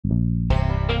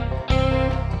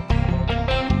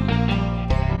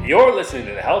You're listening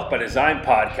to the Health by Design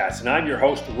podcast, and I'm your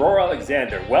host, Roar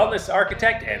Alexander, wellness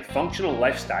architect and functional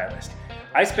lifestylist.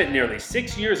 I spent nearly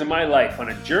 6 years of my life on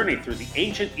a journey through the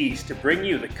ancient East to bring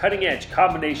you the cutting-edge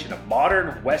combination of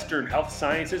modern Western health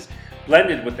sciences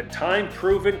blended with the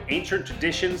time-proven ancient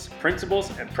traditions,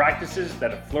 principles, and practices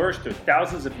that have flourished through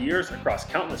thousands of years across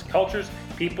countless cultures,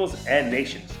 peoples, and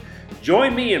nations.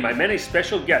 Join me and my many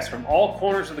special guests from all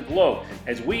corners of the globe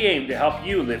as we aim to help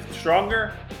you live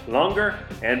stronger, longer,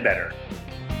 and better.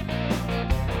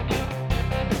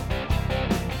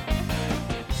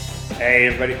 Hey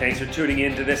everybody, thanks for tuning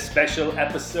in to this special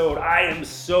episode. I am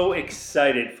so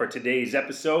excited for today's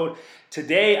episode.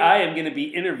 Today I am going to be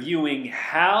interviewing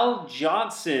Hal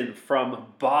Johnson from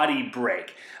Body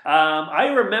Break. I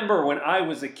remember when I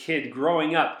was a kid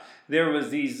growing up, there was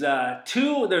these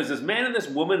there's this man and this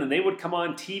woman, and they would come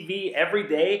on TV every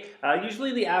day,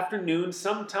 usually in the afternoon,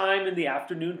 sometime in the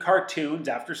afternoon cartoons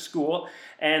after school,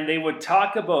 and they would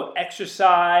talk about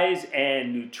exercise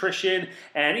and nutrition.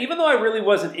 And even though I really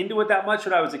wasn't into it that much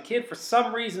when I was a kid, for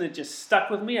some reason it just stuck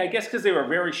with me. I guess because they were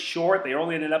very short. They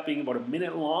only ended up being about a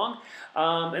minute long.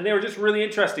 And they were just really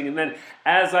interesting. And then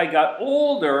as I got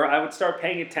older, I would start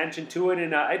paying attention to it,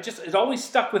 and it always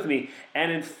stuck with me.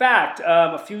 And in fact,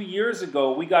 a few years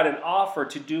ago, we got an offer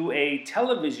to do a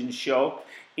television show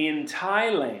in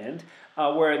Thailand,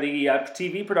 where the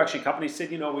TV production company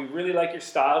said, we really like your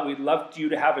style. We'd love you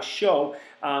to have a show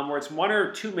where it's 1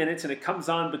 or 2 minutes and it comes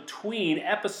on between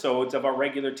episodes of our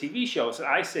regular TV shows. And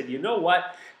I said, you know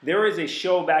what? There is a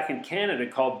show back in Canada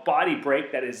called Body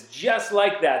Break that is just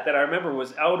like that I remember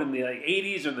was out in the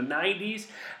 80s or the 90s.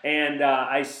 And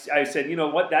I said, you know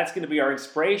what, that's going to be our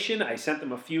inspiration. I sent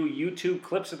them a few YouTube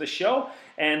clips of the show,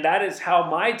 and that is how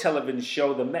my television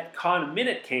show, the Metcon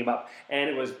Minute, came up. And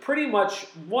it was pretty much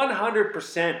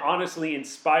 100% honestly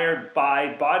inspired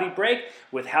by Body Break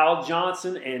with Hal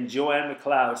Johnson and Joanne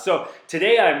McLeod. So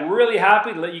today I'm really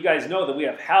happy to let you guys know that we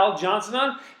have Hal Johnson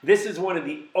on. This is one of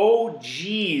the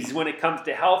OGs when it comes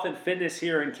to health and fitness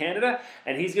here in Canada,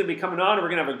 and he's going to be coming on, and we're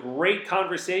going to have a great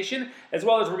conversation, as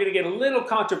well as we're going to get a little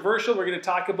controversial. We're going to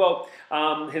talk about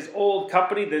his old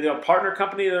company, the partner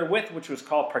company they're with, which was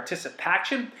called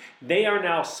Participaction. They are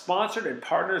now sponsored and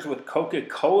partners with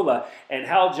Coca-Cola, and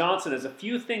Hal Johnson has a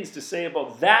few things to say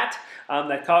about that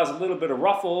that cause a little bit of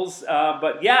ruffles,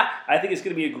 but yeah, I think it's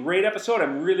going to be a great episode.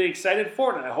 I'm really excited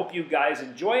for it, and I hope you guys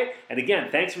enjoy it. And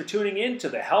again, thanks for tuning in to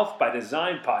the Health by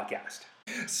Design podcast.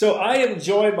 So I am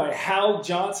joined by Hal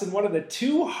Johnson, one of the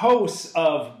two hosts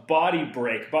of Body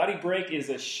Break. Body Break is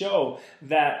a show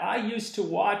that I used to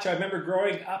watch. I remember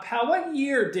growing up. Hal, what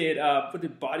year did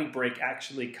Body Break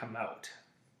actually come out?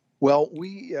 Well,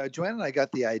 Joanne and I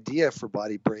got the idea for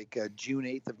Body Break June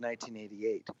 8th of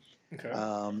 1988.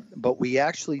 Okay. But we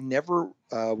actually never,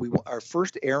 our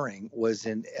first airing was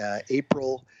in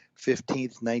April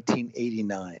 15th,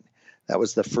 1989. That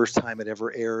was the first time it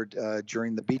ever aired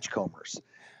during the Beachcombers.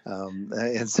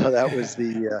 And so that was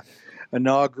the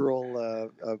inaugural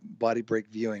Body Break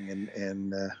viewing.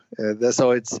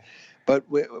 So it's, but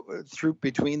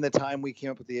between the time we came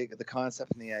up with the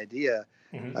concept and the idea,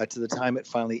 to the time it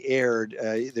finally aired,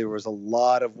 there was a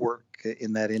lot of work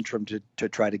in that interim to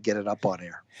try to get it up on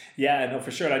air. Yeah, no,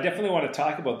 for sure. And I definitely want to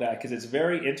talk about that because it's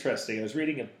very interesting. I was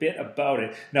reading a bit about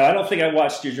it. Now, I don't think I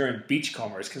watched you during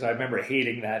Beachcombers because I remember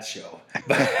hating that show.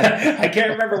 But I can't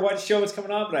remember what show was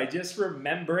coming on, but I just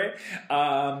remember it.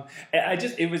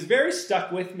 It was very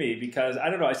stuck with me because, I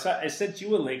don't know, I sent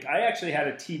you a link. I actually had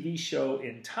a TV show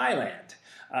in Thailand.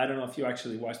 I don't know if you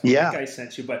actually watched the link I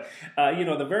sent you, but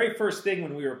the very first thing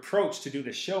when we were approached to do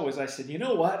the show was I said, you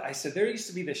know what? I said, there used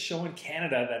to be this show in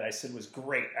Canada that I said was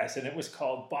great. I said, it was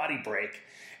called Body Break.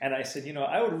 And I said,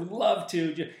 I would love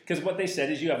to, because what they said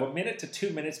is you have 1 minute to 2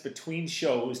 minutes between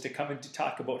shows to come in to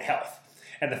talk about health.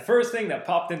 And the first thing that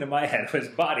popped into my head was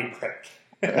Body Break.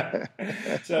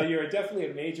 So you're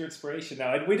definitely a major inspiration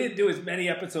now. And we didn't do as many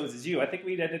episodes as you. I think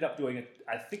we ended up doing,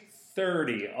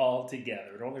 30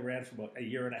 altogether. It only ran for about a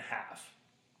year and a half.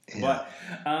 Yeah.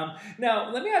 But now,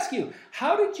 let me ask you,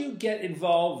 how did you get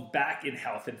involved back in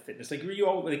health and fitness? Like, were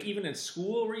you even in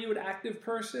school? Were you an active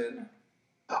person?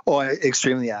 Oh,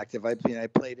 extremely active. I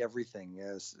played everything.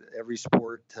 Yes, every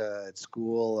sport at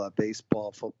school: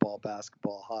 baseball, football,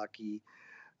 basketball, hockey,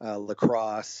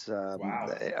 lacrosse.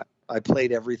 Wow. I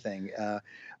played everything.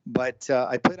 But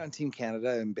I played on Team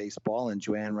Canada in baseball, and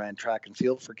Joanne ran track and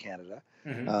field for Canada.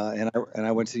 Mm-hmm. And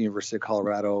I went to the University of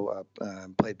Colorado,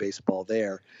 played baseball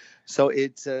there. So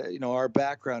it's our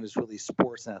background is really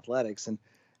sports and athletics. And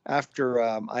after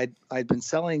I'd been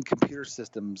selling computer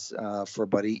systems for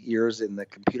about 8 years in the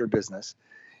computer business,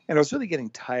 and I was really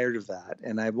getting tired of that.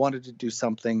 And I wanted to do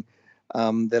something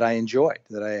that I enjoyed,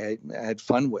 that I had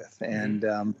fun with. And,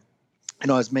 I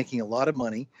was making a lot of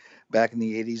money back in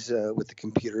the 80s with the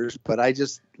computers, but I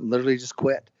just literally just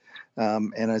quit.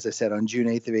 And as I said, on June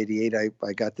 8th of 88,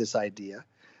 I got this idea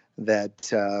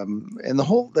that, and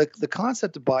the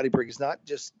concept of Body Break is not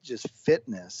just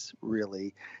fitness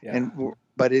really. Yeah.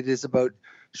 But it is about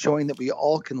showing that we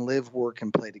all can live, work,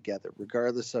 and play together,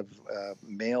 regardless of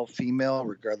male, female,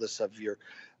 regardless of your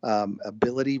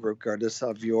ability, regardless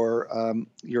of your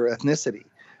ethnicity.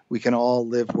 We can all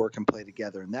live, work, and play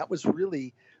together. And that was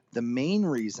really the main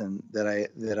reason that I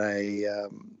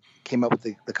came up with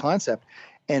the concept.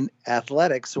 And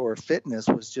athletics or fitness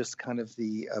was just kind of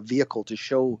the vehicle to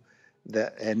show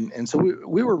that. And so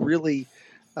we were really,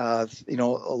 a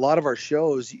lot of our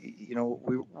shows,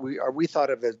 we thought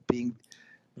of as being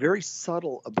very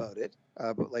subtle about it.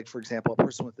 But like, for example, a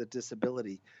person with a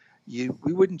disability,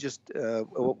 we wouldn't just,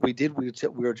 what we did, we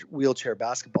were wheelchair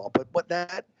basketball, but what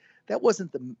that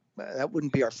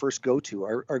wouldn't be our first go-to.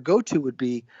 Our go-to would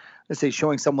be, let's say,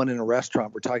 showing someone in a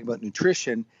restaurant, we're talking about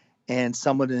nutrition, and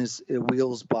someone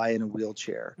wheels by in a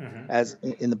wheelchair as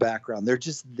in the background. They're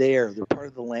just there. They're part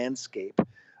of the landscape.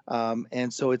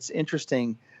 And so it's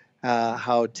interesting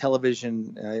how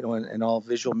television and all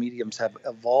visual mediums have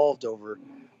evolved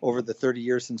over the 30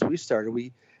 years since we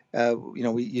started.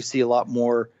 You see a lot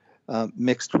more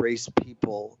mixed race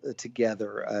people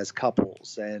together as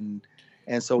couples, and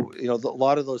so a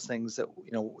lot of those things that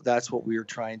that's what we were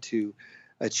trying to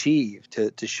achieve,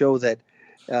 to show that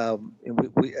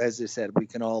we, as I said, we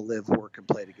can all live, work, and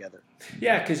play together.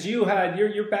 Yeah, because you had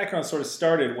your background sort of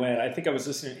started when I think I was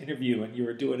listening to an interview and you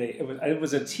were doing it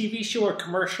was a TV show or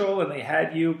commercial, and they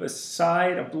had you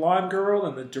beside a blonde girl,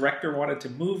 and the director wanted to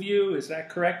move you. Is that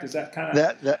correct? Is that kind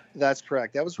of that's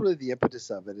correct? That was really the impetus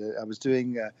of it. I was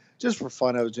doing just for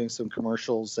fun. I was doing some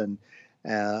commercials and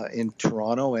in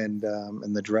Toronto, and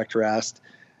the director asked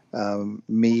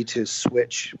me to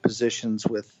switch positions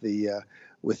with the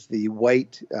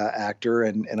white actor,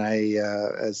 and I,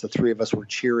 as the three of us were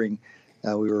cheering,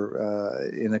 we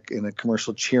were in a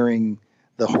commercial cheering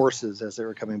the horses as they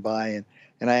were coming by,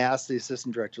 and I asked the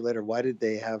assistant director later, why did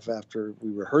they have, after we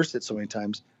rehearsed it so many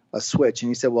times, a switch? And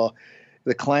he said, well,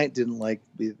 the client didn't want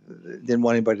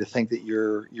anybody to think that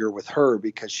you're with her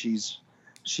because she's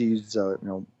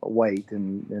white,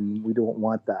 and we don't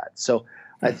want that. So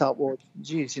I thought, well,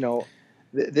 geez,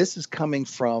 this is coming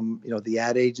from the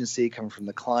ad agency, coming from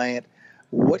the client.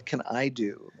 What can I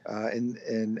do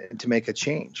and to make a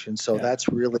change? And so that's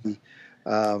really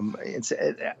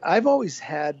I've always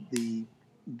had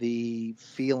the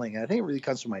feeling. I think it really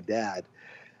comes from my dad.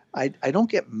 I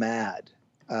don't get mad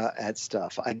at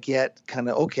stuff. I get kind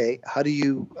of, okay, how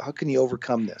can you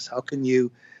overcome this? How can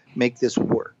you make this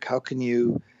work? How can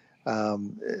you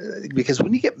because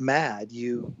when you get mad,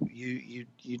 you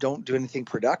don't do anything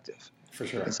productive. For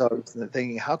sure. And so I was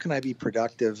thinking, how can I be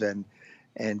productive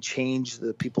and change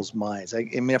the people's minds? I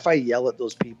mean, if I yell at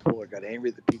those people or got angry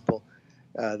at the people,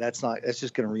 that's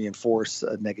just going to reinforce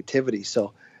negativity.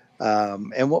 So,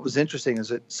 and what was interesting is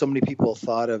that so many people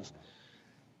thought of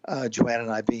Joanna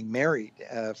and I being married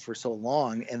for so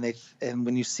long, and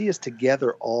when you see us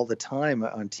together all the time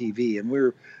on TV, and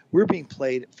we're being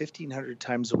played 1,500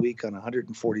 times a week on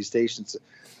 140 stations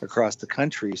across the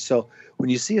country. So when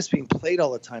you see us being played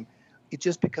all the time, it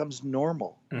just becomes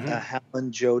normal. Hal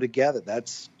and Joe together,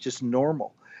 that's just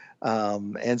normal.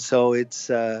 And so it's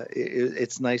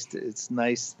nice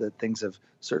that things have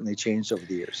certainly changed over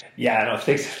the years. Yeah, no,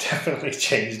 things have definitely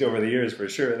changed over the years for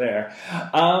sure there.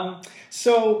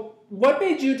 So what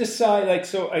made you decide, like,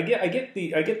 so I get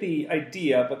the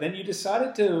idea, but then you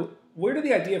decided to, where did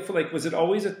the idea for, like, was it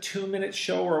always a 2-minute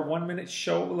show or a 1-minute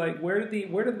show? Like, where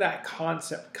did that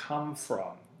concept come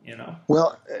from?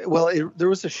 Well, there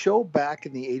was a show back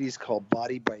in the 80s called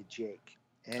Body by Jake.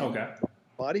 And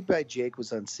Body by Jake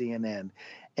was on CNN,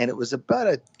 and it was about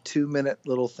a 2-minute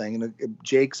little thing. And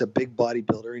Jake's a big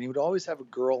bodybuilder, and he would always have a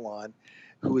girl on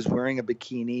who was wearing a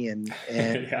bikini, and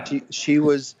she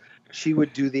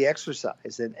would do the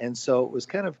exercise, and so it was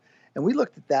kind of, and we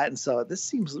looked at that and saw, this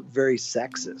seems very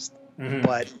sexist,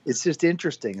 but it's just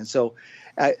interesting, and so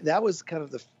that was kind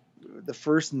of the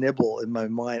first nibble in my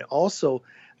mind. Also,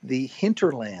 the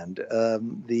hinterland,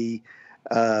 the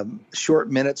short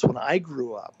minutes when I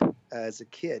grew up as a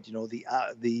kid,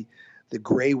 the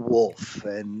gray wolf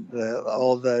and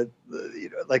all the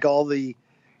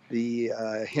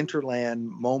hinterland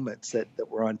moments that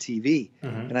were on TV.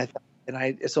 And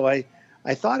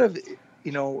I thought of,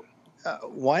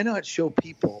 why not show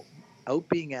people out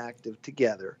being active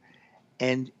together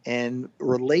and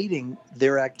relating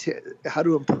their how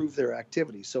to improve their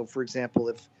activity. So for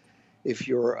example, if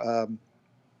you're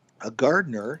a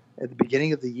gardener at the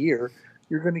beginning of the year,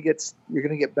 you're going to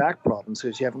get back problems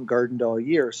because you haven't gardened all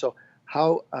year. So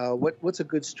what's a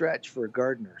good stretch for a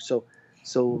gardener? So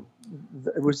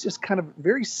it was just kind of a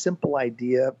very simple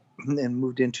idea, and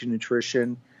moved into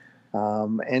nutrition,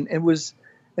 and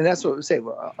that's what we say.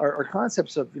 Our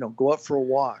concepts of go out for a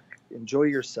walk, enjoy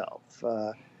yourself,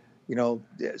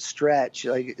 stretch,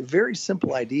 like very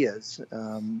simple ideas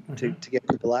to get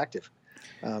people active.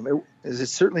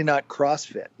 It's certainly not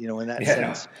CrossFit, in that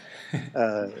sense,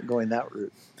 going that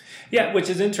route. Yeah, which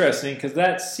is interesting because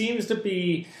that seems to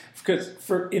be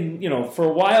for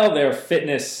a while there,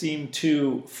 fitness seemed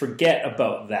to forget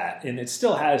about that, and it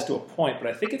still has to a point. But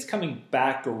I think it's coming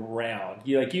back around.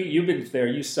 You've been there.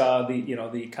 You saw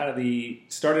the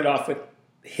started off with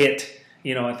HIIT.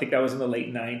 I think that was in the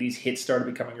late 90s. HIIT started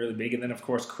becoming really big. And then, of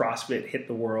course, CrossFit hit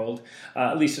the world,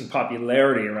 at least in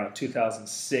popularity around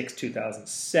 2006,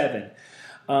 2007.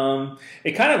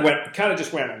 It kind of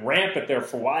just went rampant there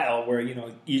for a while where,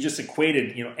 you just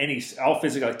equated, all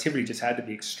physical activity just had to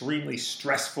be extremely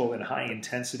stressful and high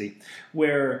intensity.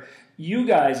 Where you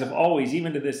guys have always,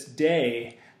 even to this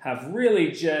day, have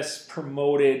really just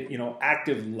promoted,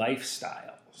 active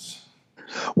lifestyles.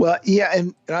 Well, yeah.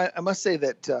 And I must say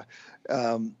that,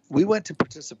 we went to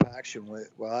Participation.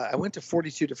 I went to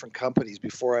 42 different companies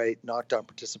before I knocked on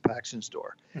Participaction's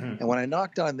door. Mm-hmm. And when I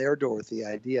knocked on their door with the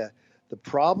idea, the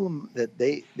problem that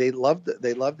they loved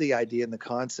the idea and the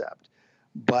concept,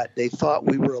 but they thought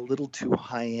we were a little too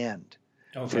high end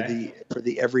for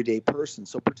the everyday person.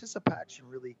 So Participation,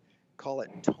 really call it,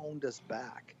 toned us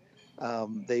back.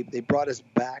 They brought us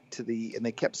back to and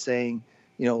they kept saying,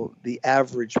 the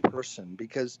average person,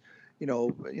 because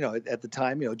at the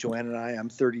time, Joanne and I'm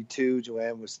 32,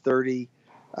 Joanne was 30.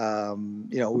 We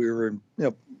were in,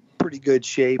 pretty good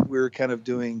shape. We were kind of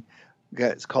doing,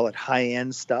 let's call it, high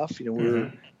end stuff. We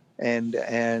were,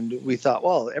 and we thought,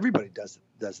 well, everybody does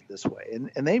it this way.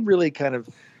 And they really kind of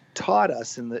taught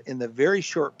us in the very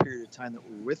short period of time that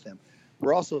we were with them.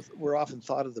 We're often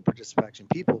thought of the Participation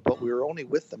people, but we were only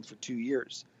with them for 2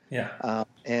 years. Yeah. But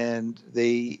in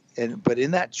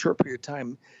that short period of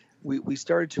time, we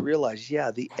started to realize,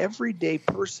 the everyday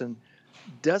person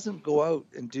doesn't go out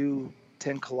and do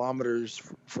 10 kilometers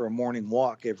for a morning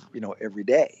walk every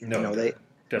day. No, they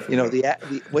definitely.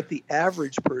 What the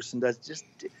average person does.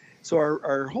 So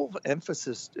our whole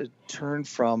emphasis turned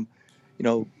from,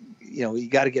 you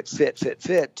got to get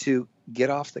fit to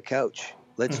get off the couch.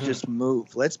 Let's just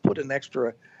move. Let's put an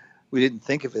extra. We didn't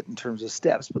think of it in terms of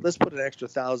steps, but let's put an extra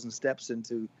 1,000 steps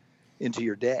into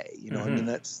your day.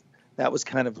 That was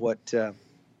kind of what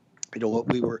what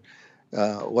we were,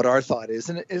 what our thought is,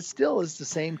 and it still is the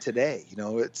same today.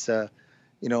 It's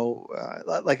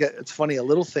it's funny, a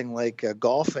little thing like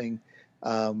golfing.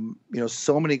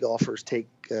 So many golfers take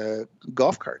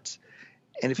golf carts,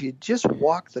 and if you just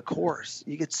walk the course,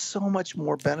 you get so much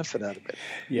more benefit out of it.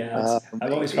 Yeah,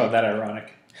 I've always found that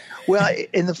ironic. Well,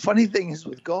 and the funny thing is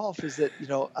with golf is that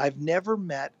I've never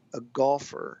met a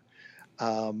golfer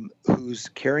who's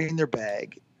carrying their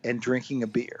bag and drinking a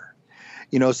beer,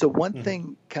 so one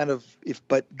thing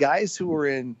but guys who are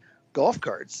in golf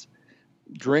carts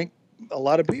drink a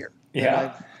lot of beer. Yeah. And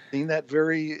I've seen that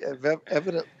very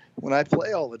evident when I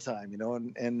play all the time,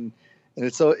 and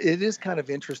so it is kind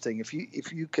of interesting if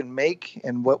you can make,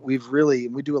 and what we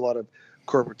do a lot of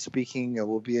corporate speaking.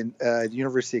 We'll be in the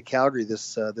University of Calgary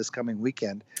this coming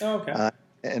weekend. Oh, okay.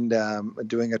 And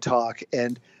doing a talk,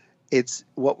 and it's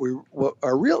what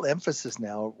our real emphasis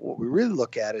now, what we really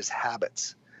look at is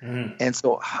habits. Mm-hmm. And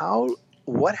so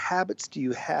what habits do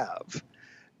you have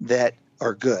that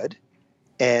are good?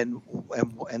 And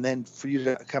then for you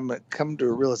to come to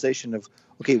a realization of,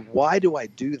 okay, why do I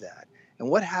do that? And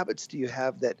what habits do you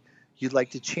have that you'd like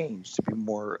to change to be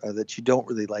more, that you don't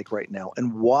really like right now?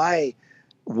 And why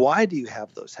do you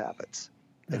have those habits?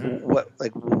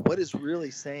 What is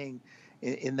really saying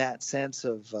in that sense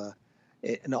of,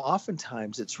 and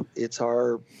oftentimes it's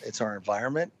our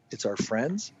environment, it's our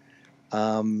friends,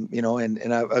 and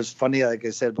I was funny, like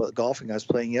I said about golfing. I was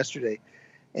playing yesterday,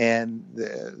 and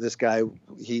this guy,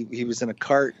 he was in a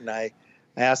cart, and I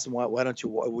asked him, why don't you?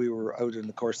 We were out in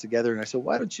the course together, and I said,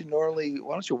 why don't you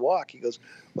walk? He goes,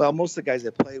 well, most of the guys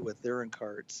I play with, they're in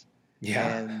carts.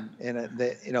 Yeah.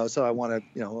 And so I want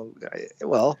to,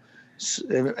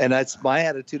 and that's my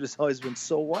attitude has always been,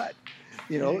 so what?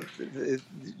 It's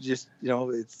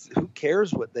who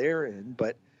cares what they're in,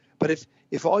 but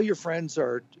if all your friends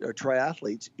are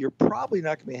triathletes, you're probably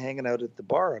not going to be hanging out at the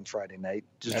bar on Friday night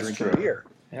just drinking beer.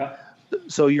 Yeah.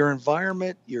 So your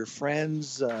environment, your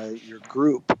friends, your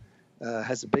group,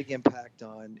 has a big impact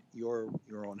on your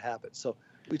own habits. So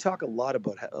we talk a lot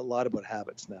about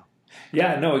habits now.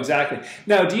 Yeah, no, exactly.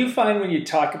 Now, do you find when you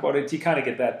talk about it, do you kind of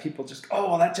get that people just, oh,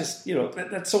 well, that just,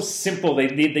 that's so simple.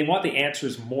 They want the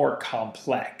answers more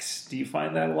complex. Do you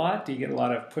find that a lot? Do you get a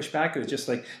lot of pushback? Or it's just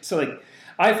like,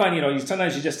 I find,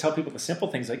 sometimes you just tell people the simple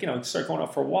things, like, start going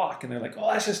out for a walk, and they're like,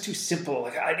 oh, that's just too simple.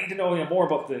 Like, I need to know more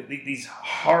about these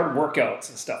hard workouts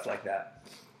and stuff like that.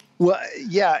 Well,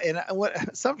 yeah, and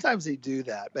sometimes they do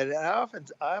that, but I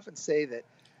often say that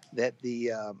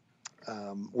the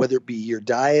whether it be your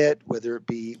diet, whether it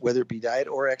be diet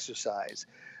or exercise,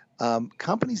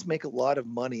 companies make a lot of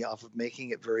money off of making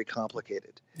it very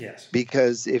complicated. Yes.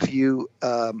 Because if you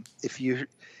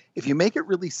make it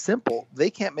really simple, they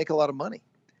can't make a lot of money.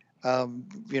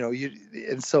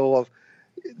 And so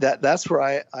that's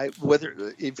where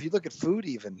whether if you look at food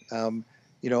even, the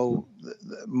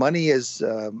money is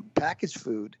packaged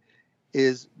food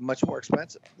is much more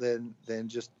expensive than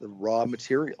just the raw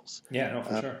materials. Yeah, no,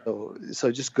 for sure.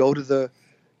 So just go to the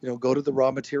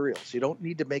raw materials. You don't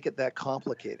need to make it that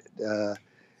complicated.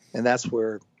 And that's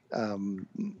where, Joanne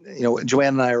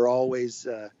and I are always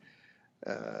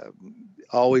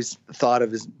thought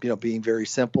of as, being very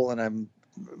simple, and I'm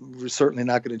certainly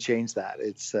not going to change that.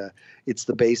 It's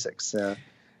the basics in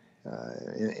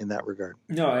that regard.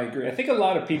 No, I agree. I think a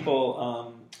lot of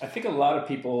people,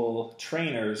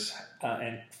 trainers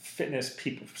and fitness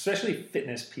people, especially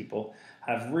fitness people,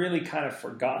 have really kind of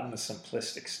forgotten the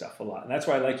simplistic stuff a lot. And that's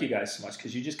why I like you guys so much,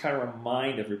 because you just kind of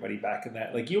remind everybody back in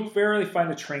that. Like, you'll rarely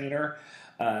find a trainer,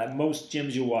 most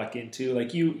gyms you walk into,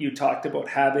 like you talked about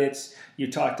habits,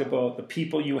 you talked about the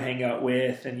people you hang out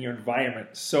with and your environment.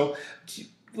 So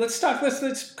let's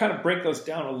kind of break those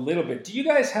down a little bit. Do you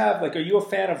guys have, are you a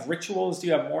fan of rituals? Do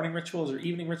you have morning rituals or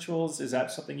evening rituals? Is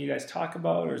that something you guys talk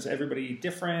about, or is everybody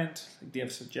different? Do you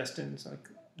have suggestions?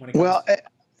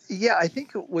 Yeah, I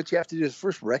think what you have to do is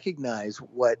first recognize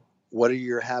what are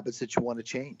your habits that you want to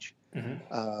change.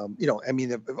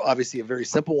 Mm-hmm. Obviously a very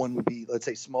simple one would be, let's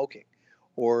say, smoking,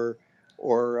 or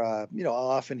I'll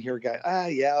often hear a guy,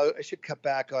 I should cut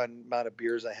back on amount of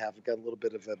beers I have. I've got a little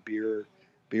bit of a beer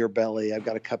belly. I've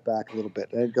got to cut back a little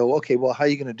bit. And I go, okay, well, how are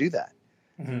you going to do that?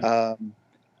 Mm-hmm.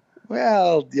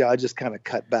 I just kind of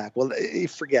cut back. Well,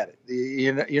 forget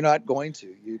it. You're not going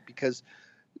to, because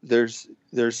there's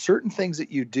certain things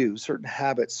that you do, certain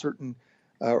habits, certain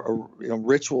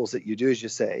rituals that you do, as you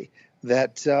say,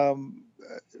 that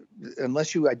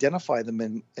unless you identify them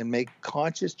and make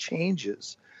conscious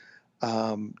changes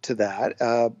to that,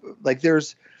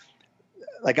 there's,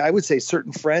 I would say,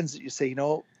 certain friends that you say,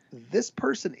 this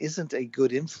person isn't a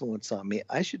good influence on me.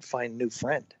 I should find a new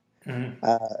friend, mm-hmm.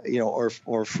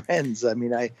 Or friends.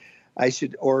 I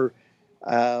should,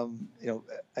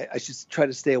 I should try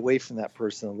to stay away from that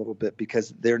person a little bit,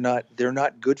 because they're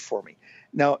not good for me.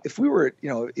 Now, if you're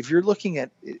looking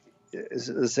at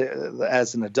as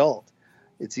an adult,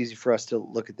 it's easy for us to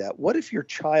look at that. What if your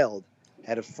child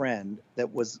had a friend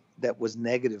that was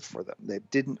negative for them,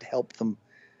 that didn't help them,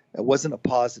 it wasn't a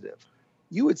positive?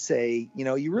 You would say,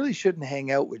 you really shouldn't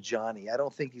hang out with Johnny. I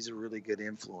don't think he's a really good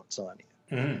influence on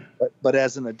you. Mm-hmm. But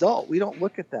as an adult, we don't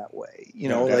look at that way.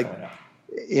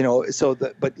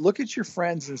 But look at your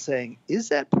friends and saying, is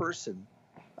that person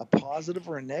a positive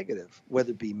or a negative,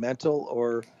 whether it be mental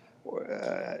or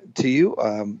to you,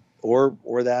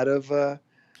 or that of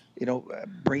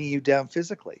bringing you down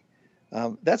physically.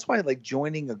 That's why,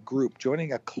 joining a group,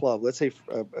 joining a club. Let's say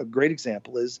a great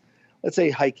example is, let's say,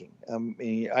 hiking.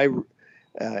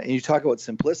 And you talk about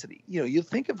simplicity. You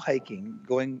think of hiking,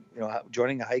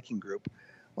 joining a hiking group.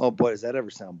 Oh boy, does that ever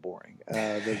sound boring?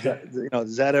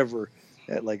 Does that ever,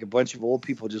 like a bunch of old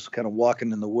people just kind of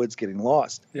walking in the woods getting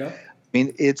lost? Yeah.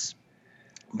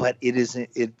 But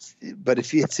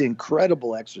it's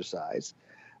incredible exercise.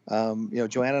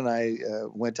 Joanna and I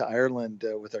went to Ireland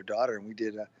with our daughter, and we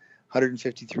did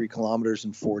 153 kilometers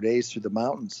in 4 days through the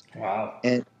mountains. Wow.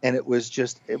 And it was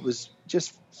just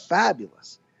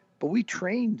fabulous. But we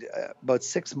trained about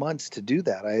 6 months to do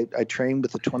that. I trained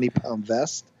with a 20-pound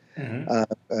vest,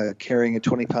 mm-hmm. Carrying a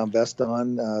 20-pound vest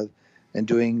on, and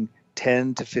doing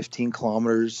 10 to 15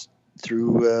 kilometers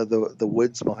through the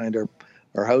woods behind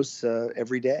our house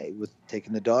every day, with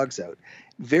taking the dogs out.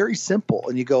 Very simple.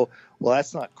 And you go, well,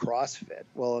 that's not CrossFit.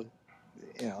 Well,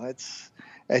 it's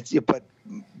but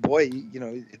boy,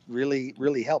 it really,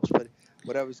 really helps. But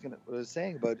what I was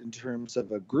saying about in terms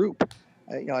of a group,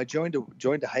 I joined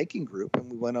a hiking group, and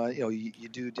we went on, you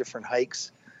do different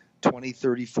hikes, 20,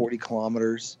 30, 40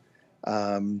 kilometers,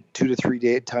 2 to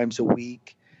 3 times a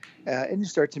week. And you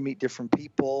start to meet different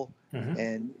people, mm-hmm.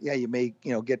 and you may,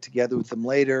 get together with them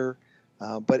later.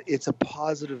 but it's a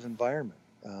positive environment.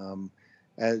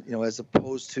 As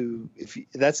opposed to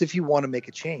if you want to make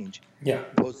a change,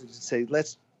 opposed to say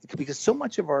because so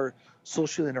much of our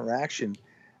social interaction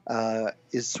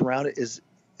is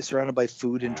surrounded by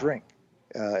food and drink,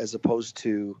 as opposed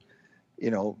to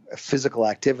physical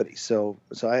activity. So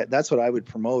that's what I would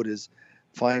promote, is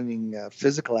finding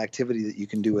physical activity that you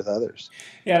can do with others.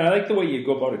 Yeah, and I like the way you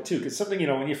go about it too, because something,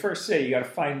 when you first say you got to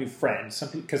find new friends,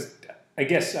 because I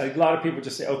guess a lot of people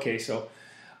just say, okay, so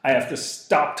I have to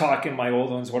stop talking to my old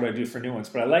ones. What do I do for new ones?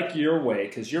 But I like your way,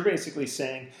 because you're basically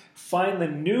saying find the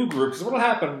new group. Because what will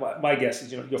happen, my guess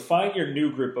is, you'll find your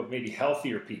new group of maybe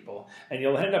healthier people, and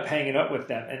you'll end up hanging out with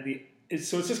them.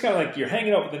 So it's just kind of like you're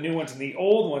hanging out with the new ones, and the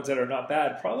old ones that are not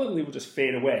bad probably will just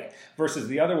fade away. Versus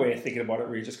the other way of thinking about it,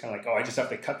 where you're just kind of like, oh, I just have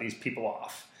to cut these people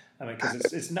off. I mean,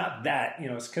 because it's not that,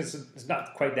 it's because it's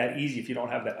not quite that easy if you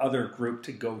don't have that other group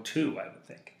to go to, I would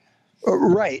think.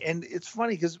 Right. And it's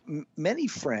funny because many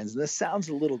friends, and this sounds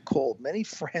a little cold, many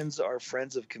friends are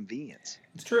friends of convenience.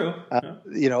 It's true.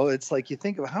 It's like you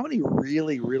think of how many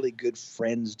really, really good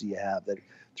friends do you have that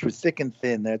through thick and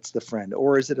thin, that's the friend,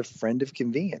 or is it a friend of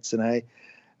convenience? And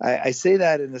I say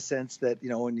that in the sense that,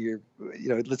 when you're,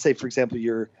 let's say, for example,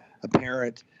 you're a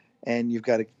parent and you've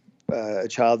got a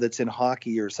child that's in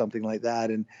hockey or something like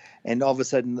that. And all of a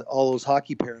sudden, all those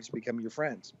hockey parents become your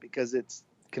friends because it's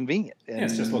convenient. And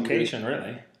it's just location,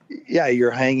 really. Yeah,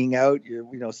 you're hanging out.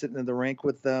 You're sitting in the rink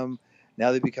with them.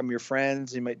 Now they become your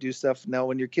friends. You might do stuff. Now,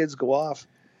 when your kids go off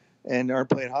and aren't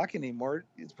playing hockey anymore,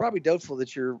 it's probably doubtful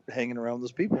that you're hanging around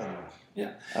those people anymore.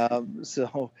 Yeah.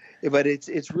 But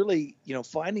it's really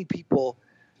finding people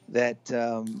that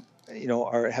are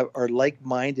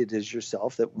like-minded as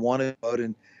yourself, that want to go out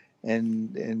and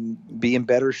be in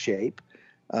better shape.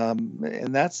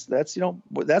 And that's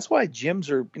why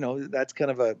gyms are, that's kind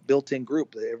of a built-in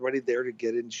group. Everybody there to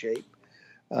get in shape.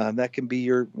 That can be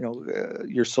your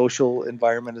social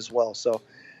environment as well. So,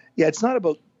 yeah, it's not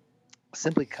about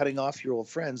simply cutting off your old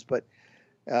friends, but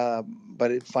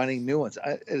finding new ones.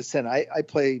 I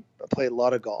play a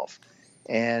lot of golf,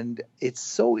 and it's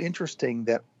so interesting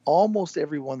that almost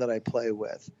everyone that I play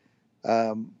with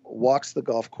walks the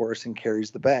golf course and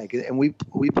carries the bag. And we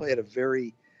play at a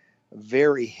very,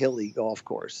 very hilly golf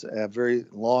course, very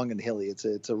long and hilly.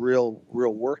 It's a real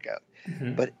workout.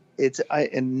 Mm-hmm. But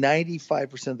and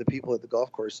 95% of the people at the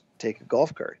golf course take a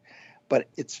golf cart. But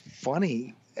it's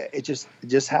funny. It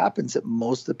just happens that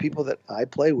most of the people that I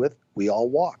play with, we all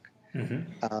walk.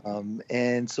 Mm-hmm.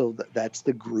 And so that's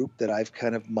the group that I've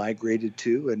kind of migrated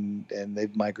to, and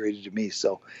they've migrated to me.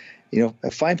 So, I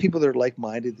find people that are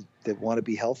like-minded, that want to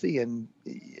be healthy, and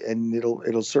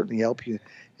it'll certainly help you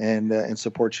and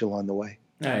support you along the way.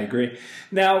 I agree.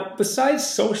 Now, besides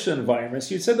social environments,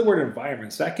 you said the word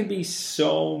environments. That can be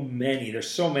so many.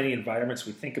 There's so many environments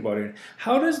we think about it.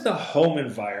 How does the home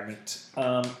environment,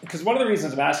 because one of the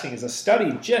reasons I'm asking is a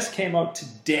study just came out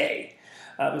today.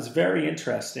 It was very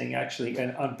interesting, actually.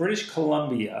 And on British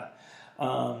Columbia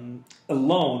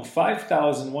alone,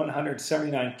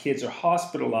 5,179 kids are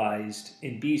hospitalized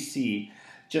in BC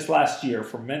just last year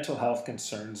for mental health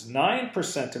concerns.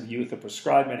 9% of youth are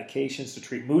prescribed medications to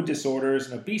treat mood disorders,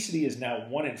 and obesity is now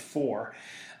 1 in 4.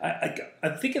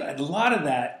 I'm thinking a lot of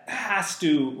that has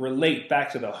to relate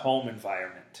back to the home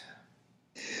environment.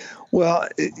 Well,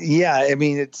 yeah, I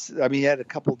mean, you had a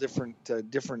couple different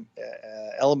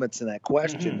elements in that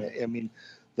question. Mm-hmm. I mean,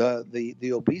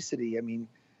 the obesity. I mean,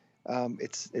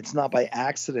 it's not by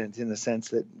accident in the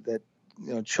sense that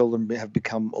children have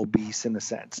become obese, in a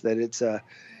sense that it's a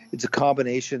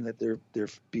combination that they're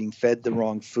being fed the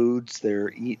wrong foods.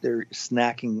 They're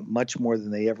snacking much more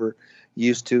than they ever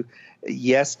used to.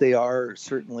 Yes, they are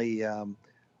certainly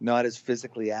not as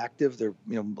physically active. They're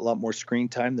a lot more screen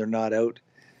time. They're not out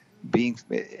being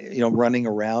running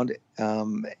around,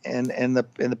 and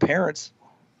the parents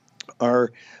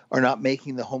are not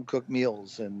making the home cooked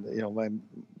meals, and I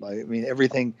mean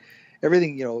everything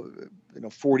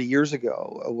 40 years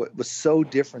ago was so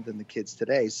different than the kids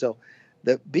today. So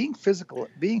that being physical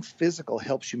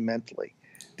helps you mentally.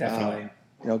 Definitely.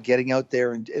 Getting out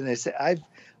there and I say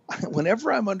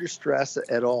whenever I'm under stress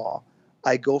at all,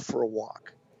 I go for a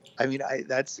walk. I mean,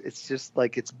 that's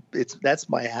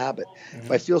my habit. Mm-hmm.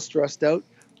 If I feel stressed out,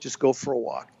 just go for a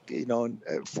walk.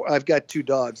 I've got 2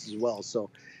 dogs as well, so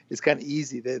it's kind of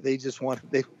easy. They just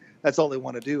that's all they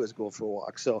want to do is go for a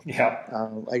walk. So yeah.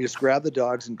 I just grab the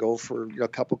dogs and go for a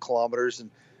couple kilometers and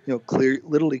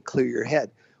literally clear your head.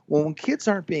 Well, when kids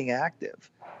aren't being active,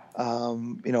 they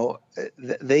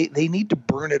need to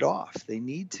burn it off. They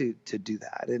need to do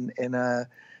that, and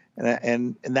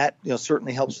that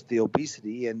certainly helps with the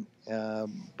obesity. And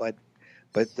but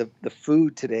but the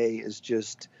food today is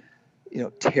just,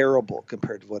 terrible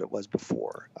compared to what it was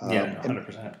before. Yeah,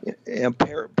 100%. And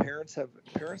parents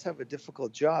have a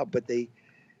difficult job, but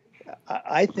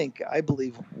I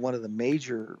believe one of the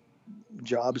major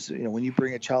jobs, when you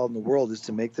bring a child in the world, is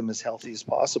to make them as healthy as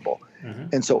possible. Mm-hmm.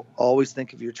 And so always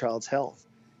think of your child's health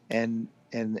and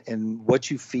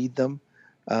what you feed them,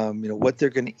 what they're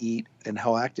going to eat and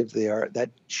how active they are. That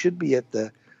should be at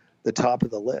the top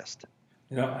of the list.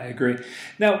 No, I agree.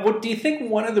 Now, what do you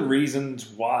think one of the reasons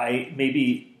why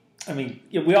maybe, I mean,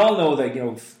 we all know that,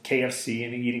 KFC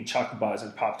and eating chocolate bars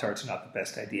and Pop-Tarts are not the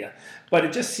best idea. But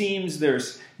it just seems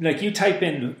there's, like you type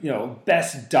in,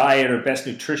 best diet or best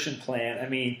nutrition plan. I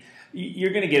mean,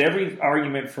 you're going to get every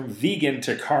argument from vegan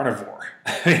to carnivore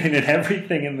and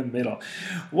everything in the middle.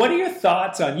 What are your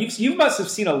thoughts on, you must have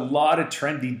seen a lot of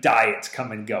trendy diets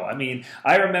come and go. I mean,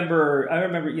 I remember,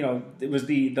 it was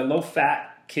the low-fat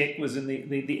kick was in the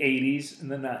 80s and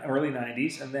then the early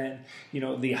 90s, and then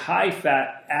the high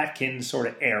fat Atkins sort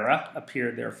of era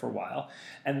appeared there for a while,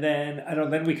 and then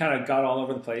then we kind of got all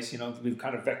over the place. We've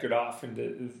kind of vectored off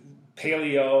into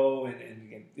paleo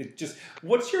and it just.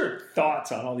 What's your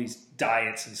thoughts on all these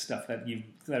diets and stuff that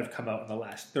have come out in the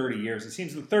last 30 years? It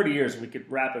seems in 30 years we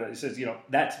could wrap it up. It says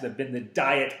that's been the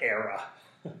diet era.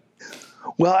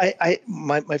 Well,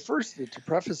 my first, to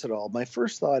preface it all, my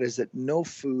first thought is that no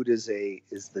food is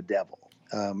the devil.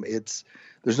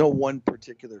 There's no one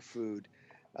particular food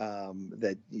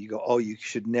that you go, oh, you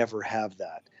should never have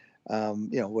that.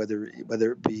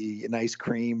 Whether it be an ice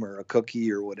cream or a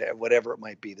cookie or whatever it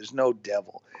might be, there's no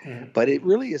devil. Mm-hmm. But it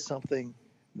really is something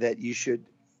that you should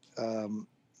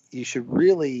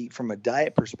really, from a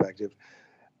diet perspective,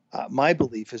 my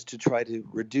belief is to try to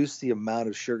reduce the amount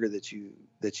of sugar that you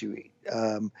eat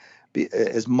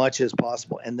as much as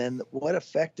possible. And then what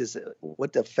effect does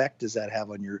that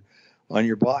have on your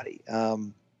body?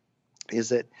 Is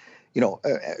that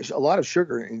a lot of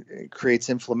sugar creates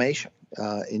inflammation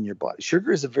in your body.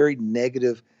 Sugar is a very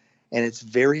negative, and it's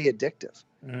very addictive.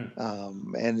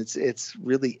 Mm. And it's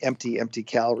really empty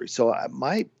calories. So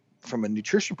from a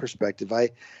nutrition perspective,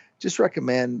 I just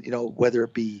recommend whether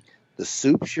it be the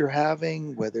soups you're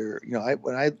having, whether,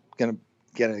 when I'm going to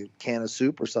get a can of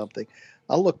soup or something,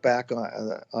 I'll look back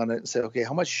on it and say, okay,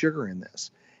 how much sugar in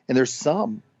this? And there's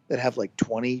some that have like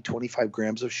 20, 25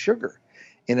 grams of sugar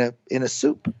in a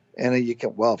soup. And you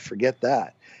can, forget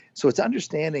that. So it's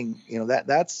understanding,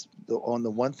 that's on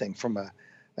the one thing from a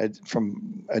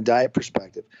diet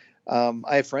perspective.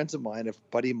 I have friends of mine, a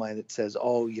buddy of mine that says,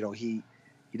 he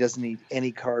doesn't eat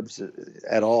any carbs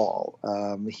at all.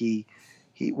 When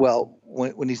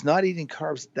he's not eating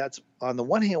carbs, that's on the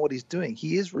one hand what he's doing.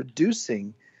 He is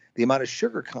reducing the amount of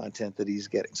sugar content that he's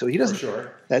getting. So he doesn't.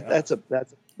 For sure.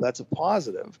 That's a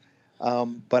positive.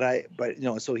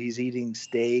 So he's eating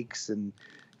steaks and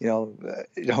a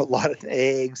lot of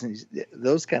eggs and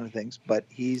those kind of things. But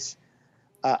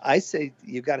I say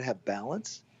you've got to have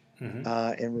balance,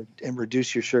 mm-hmm. and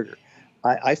reduce your sugar.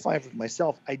 I find for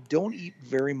myself, I don't eat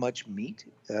very much meat.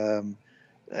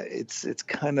 It's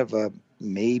kind of a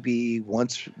maybe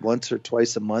once or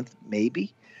twice a month,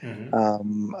 maybe.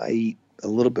 Mm-hmm. I eat a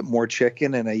little bit more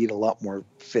chicken and I eat a lot more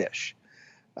fish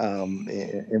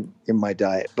in my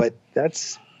diet, but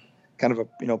that's kind of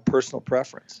a personal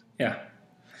preference. Yeah,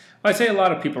 well, I'd say a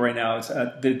lot of people right now.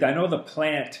 I know the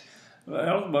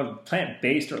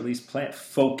plant-based or at least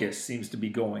plant-focused seems to be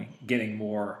getting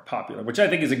more popular, which I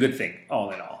think is a good thing. All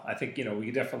in all, I think we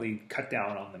can definitely cut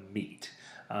down on the meat.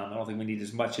 I don't think we need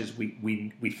as much as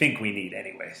we think we need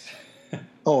anyways.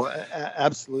 Oh,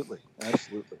 absolutely.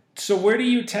 So where do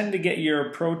you tend to get your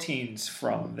proteins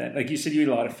from then? Like you said, you eat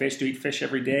a lot of fish. Do you eat fish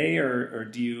every day or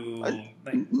do you?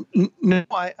 No,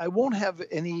 I won't have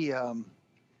any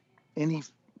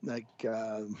like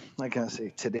I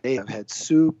say today I've had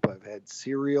soup, I've had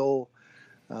cereal,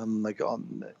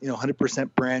 100%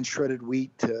 bran shredded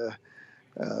wheat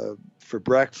for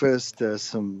breakfast,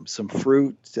 some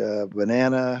fruit,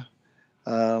 banana,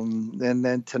 and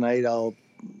then tonight I'll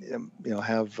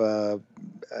have a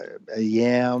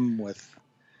yam with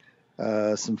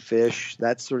some fish,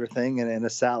 that sort of thing, and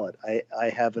a salad. I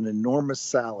have an enormous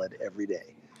salad every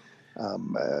day.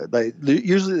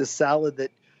 Usually the salad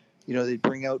that they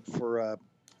bring out for at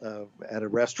a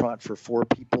restaurant for 4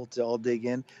 people to all dig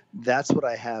in. That's what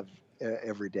I have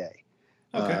every day.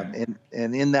 Okay.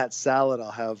 And in that salad,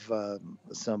 I'll have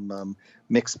some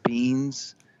mixed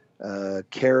beans,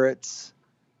 carrots,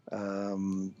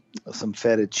 some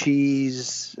feta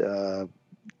cheese.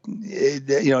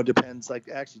 It depends. Like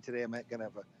actually today, I'm going to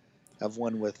have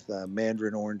one with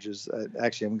mandarin oranges.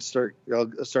 Actually,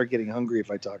 I'll start getting hungry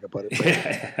if I talk about it.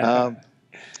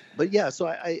 But, But yeah, so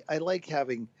I like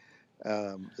having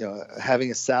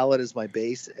having a salad as my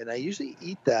base, and I usually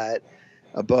eat that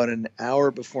about an hour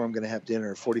before I'm going to have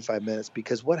dinner, 45 minutes,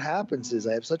 because what happens is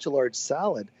I have such a large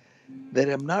salad that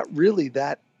I'm not really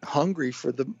that hungry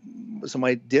so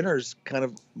my dinner's kind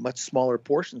of much smaller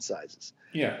portion sizes.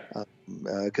 Yeah.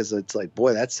 Because it's like,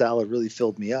 boy, that salad really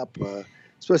filled me up,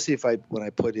 especially when I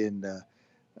put in,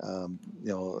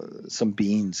 some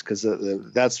beans, because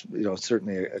that's,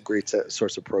 certainly a great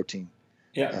source of protein.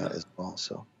 Yeah. As well.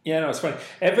 So. Yeah, no, it's funny.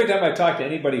 Every time I talk to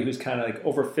anybody who's kind of like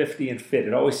over 50 and fit,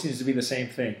 it always seems to be the same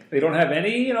thing. They don't have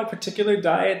any, particular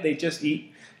diet. They just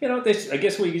eat, I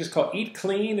guess what you just call eat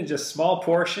clean and just small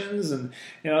portions. And,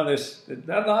 there's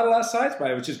not a lot of sides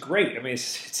by it, which is great. I mean, it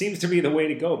seems to be the way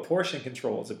to go. Portion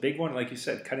control is a big one. Like you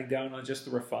said, cutting down on just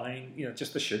the refined,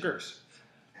 just the sugars.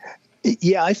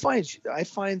 Yeah, I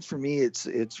find for me,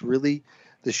 it's really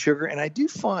the sugar. And I do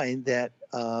find that,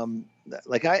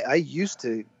 like I used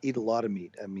to eat a lot of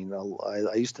meat. I mean,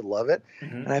 I used to love it,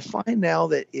 and I find now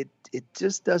that it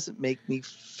just doesn't make me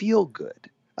feel good.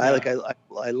 Yeah.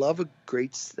 I love a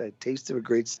great taste of a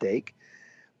great steak,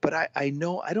 but I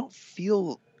know I don't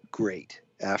feel great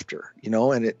after,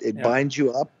 and it binds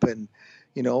you up, and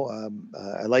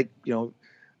I like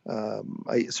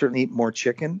I certainly eat more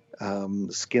chicken,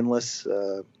 skinless,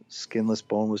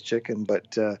 boneless chicken,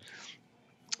 but.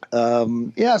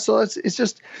 So it's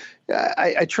just,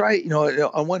 I try,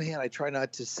 on one hand, I try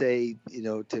not to say,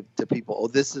 to people, oh,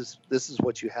 this is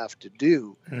what you have to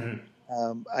do.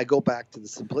 Mm-hmm. I go back to the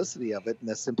simplicity of it. And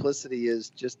the simplicity is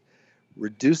just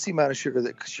reduce the amount of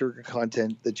sugar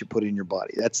content that you put in your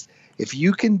body. If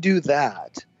you can do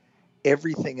that,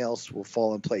 everything else will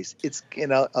fall in place. It's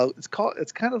kind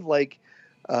of like,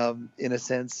 in a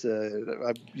sense,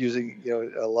 I'm using,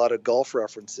 a lot of golf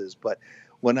references, but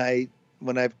when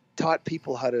I've taught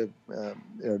people how to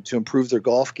improve their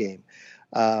golf game,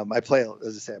 I play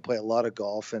a lot of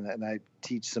golf, and I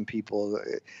teach some people.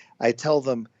 I tell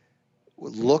them,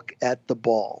 look at the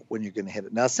ball when you're going to hit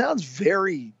it. Now, it sounds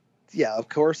very, of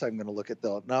course I'm going to look at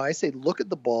the. Now I say, look at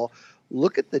the ball,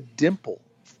 look at the dimple,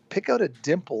 pick out a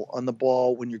dimple on the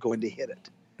ball when you're going to hit it.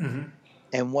 Mm-hmm.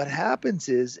 And what happens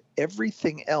is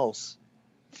everything else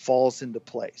falls into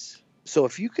place. So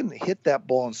if you can hit that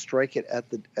ball and strike it at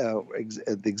the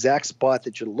exact spot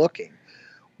that you're looking,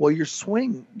 well, your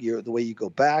swing, the way you go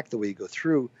back, the way you go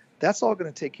through, that's all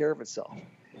going to take care of itself.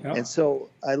 Yep. And so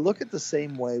I look at the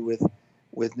same way with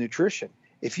nutrition.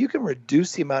 If you can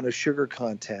reduce the amount of sugar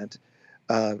content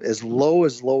as low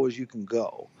as you can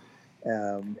go,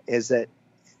 is that,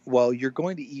 well, you're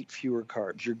going to eat fewer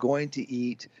carbs. You're going to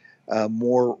eat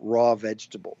more raw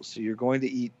vegetables. So you're going to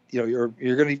eat, you're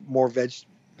going to eat more vegetables,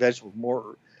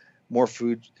 more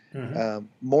food, mm-hmm.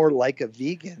 More like a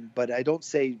vegan. But I don't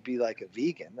say be like a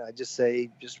vegan. I just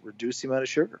say just reduce the amount of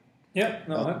sugar. Yeah,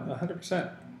 no,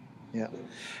 100%. Yeah.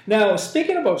 Now,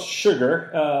 speaking about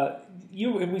sugar,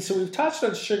 so we've touched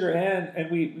on sugar, and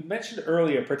we mentioned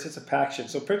earlier Participaction.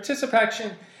 So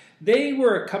Participaction, they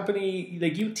were a company,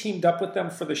 like you teamed up with them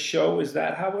for the show. Is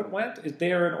that how it went?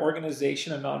 They're an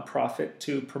organization, a nonprofit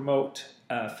to promote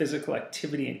physical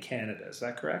activity in Canada. Is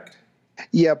that correct?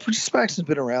 Yeah, Participaction's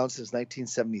been around since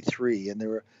 1973, and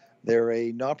they're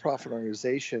a nonprofit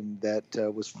organization that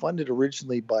was funded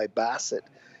originally by Bassett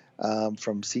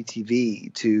from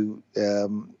CTV to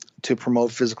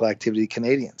promote physical activity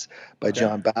Canadians by okay.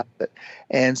 John Bassett.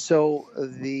 And so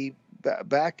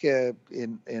back in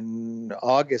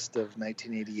August of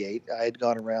 1988, I had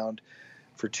gone around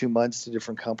for 2 months to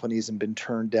different companies and been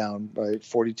turned down by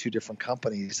 42 different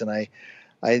companies, and I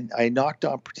knocked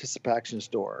on Participaction's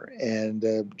door, and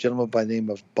a gentleman by the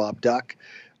name of Bob Duck,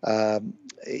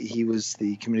 he was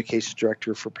the communications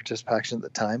director for Participaction at the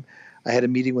time. I had a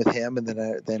meeting with him, and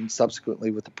then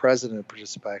subsequently with the president of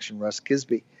Participaction, Russ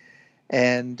Kisby,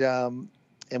 and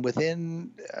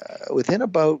within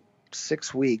about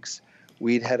 6 weeks,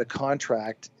 we'd had a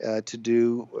contract to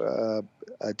do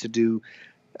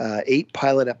 8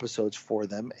 pilot episodes for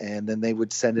them, and then they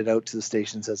would send it out to the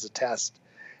stations as a test.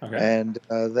 Okay. And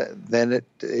then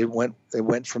it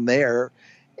went from there,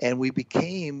 and we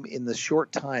became, in the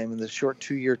short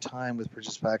 2-year time with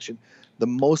Participaction, the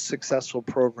most successful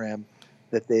program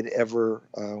that they'd ever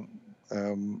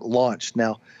launched.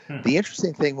 Now, the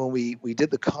interesting thing, when we did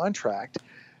the contract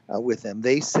with them,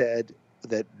 they said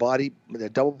that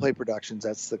Double Play Productions,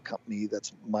 that's the company,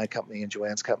 that's my company and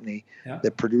Joanne's company,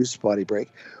 that produced Body Break,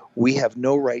 we have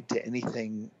no right to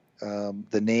anything,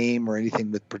 the name or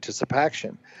anything with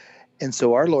Participaction. And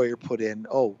so our lawyer put in,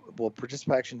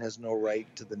 Participaction has no right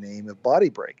to the name of Body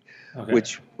Break, okay.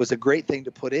 which was a great thing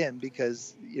to put in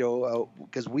because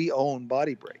we own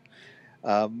Body Break.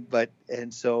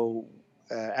 So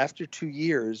after 2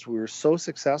 years, we were so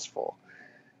successful.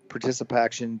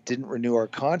 Participaction didn't renew our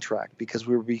contract because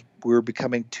we were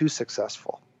becoming too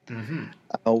successful. Mm-hmm.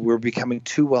 We were becoming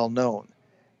too well known,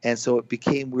 and so it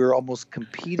became we were almost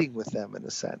competing with them in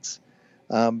a sense,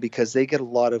 because they get a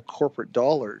lot of corporate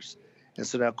dollars, and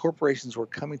so now corporations were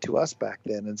coming to us back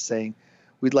then and saying,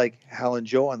 "We'd like Hal and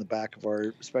Joe on the back of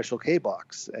our Special K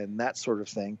box," and that sort of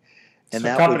thing. And so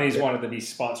that companies wanted to be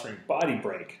sponsoring Body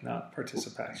Break, not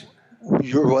Participaction.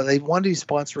 Well, they wanted to be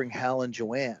sponsoring Hal and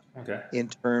Joanne, okay, in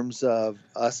terms of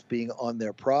us being on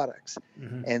their products.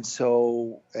 Mm-hmm. And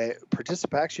so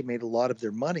Participaction made a lot of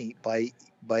their money by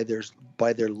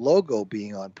their logo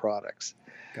being on products.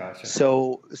 Gotcha.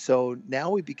 So now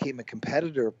we became a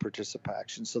competitor of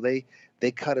Participaction. So they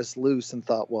cut us loose and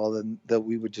thought, well, then that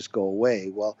we would just go away.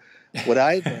 Well, what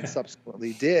I then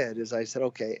subsequently did is I said,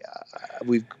 okay,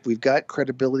 we've got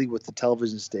credibility with the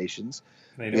television stations.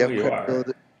 They know who you are.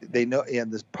 They know,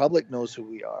 and the public knows who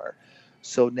we are.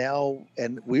 So now,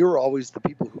 and we were always the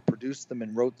people who produced them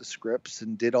and wrote the scripts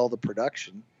and did all the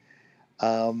production.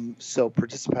 So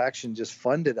Participaction just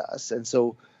funded us, and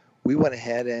so we went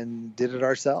ahead and did it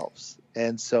ourselves.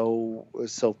 And so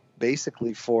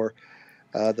basically, for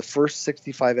the first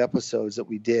 65 episodes that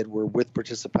we did were with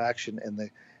Participaction, and the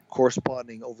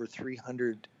corresponding over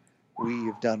 300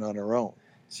 we've done on our own.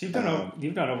 So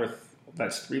you've done over.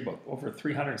 That's over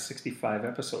 365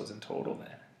 episodes in total, then.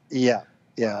 Yeah,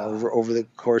 over the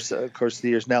course of the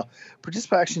years. Now,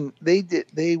 Participaction,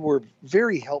 they were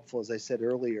very helpful, as I said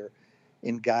earlier,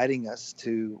 in guiding us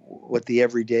to what the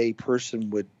everyday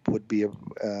person would be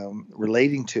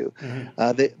relating to.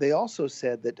 Mm-hmm. They also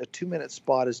said that a 2-minute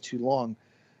spot is too long.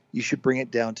 You should bring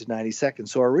it down to 90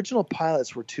 seconds. So our original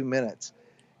pilots were 2 minutes,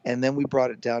 and then we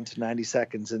brought it down to 90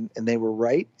 seconds, and they were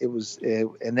right. It was,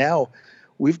 and now.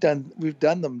 We've done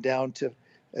them down to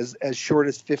as short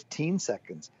as 15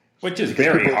 seconds, which is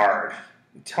very hard.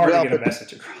 It's hard to get a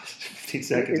message across 15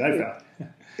 seconds. I found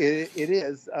it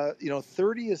is.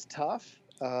 30 is tough.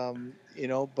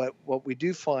 But what we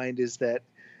do find is that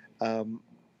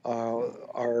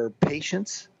our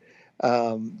patience.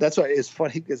 That's why it's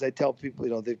funny, because I tell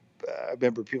people, I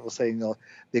remember people saying,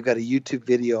 they've got a YouTube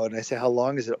video, and I say, how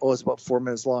long is it? Oh, it's about 4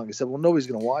 minutes long. I said, well, nobody's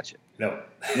going to watch it. No.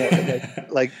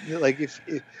 like if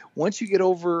once you get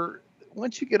over the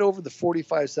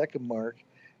 45-second mark,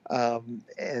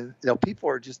 and people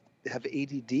are just have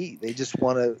ADD. They just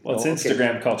want to. Well, it's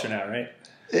Instagram culture now, right?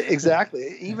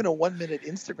 Exactly. Even a 1-minute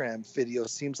Instagram video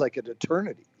seems like an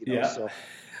eternity. Yeah.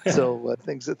 So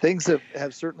things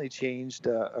have certainly changed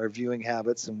our viewing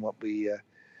habits and what we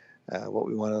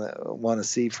want to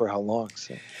see for how long.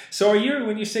 So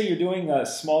when you say you're doing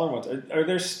smaller ones, are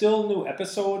there still new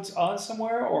episodes on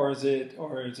somewhere, or is it?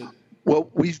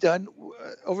 Well, we've done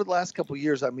over the last couple of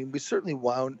years. I mean, we certainly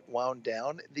wound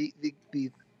down. The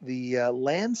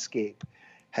landscape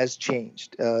has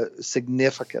changed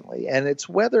significantly, and it's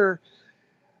whether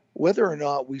or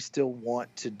not we still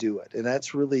want to do it. And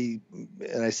that's really,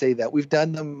 and I say that we've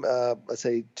done them, let's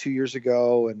say 2 years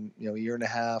ago, and a year and a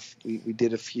half, we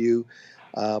did a few,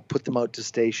 put them out to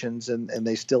stations, and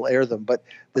they still air them. But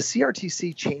the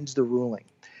CRTC changed the ruling.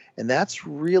 And that's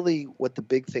really what the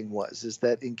big thing was, is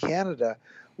that in Canada,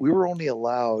 we were only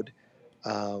allowed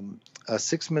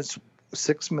 6 minutes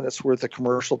worth of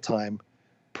commercial time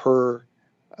per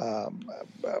half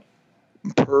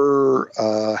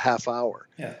hour.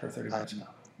 Yeah, per 30 minutes.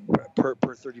 Per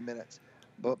 30 minutes.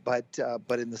 But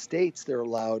in the States, they're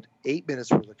allowed 8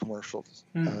 minutes worth of commercial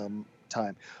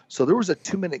time. So there was a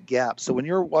 2-minute gap. So when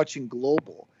you're watching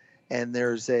Global, and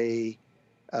there's during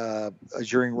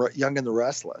Young and the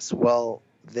Restless, well,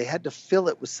 they had to fill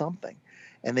it with something.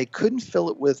 And they couldn't fill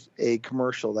it with a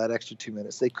commercial, that extra 2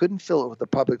 minutes. They couldn't fill it with a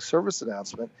public service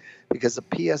announcement, because the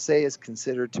PSA is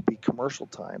considered to be commercial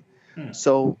time.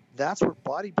 So that's where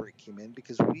Body Break came in,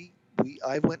 because I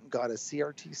went and got a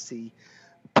CRTC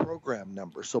program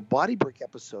number. So Body Break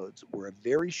episodes were a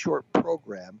very short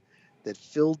program that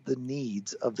filled the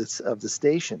needs of the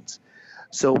stations.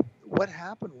 So what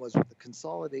happened was, with the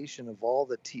consolidation of all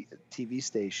the TV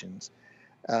stations,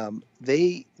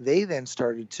 they then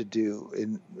started to do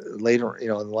in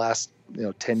the last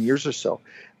 10 years or so,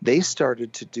 they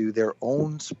started to do their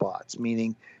own spots,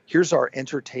 meaning here's our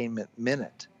entertainment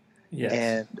minute. Yes.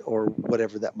 And or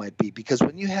whatever that might be, because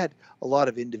when you had a lot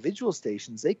of individual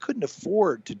stations, they couldn't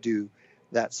afford to do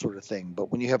that sort of thing. But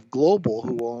when you have Global,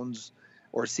 who owns,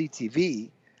 or CTV,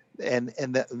 and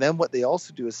then what they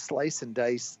also do is slice and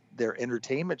dice their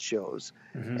entertainment shows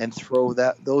and throw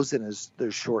those in as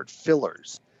their short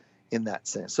fillers in that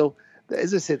sense. So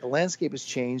as I said, the landscape has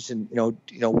changed, and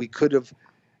we could have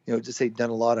just say done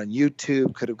a lot on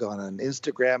YouTube, could have gone on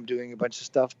Instagram doing a bunch of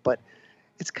stuff, but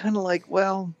it's kind of like,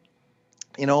 well,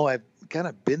 I've kind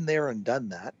of been there and done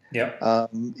that. Yeah.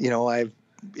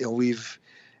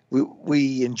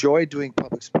 We enjoy doing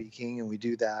public speaking, and we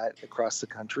do that across the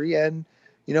country. And,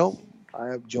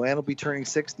 Joanne will be turning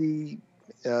 60,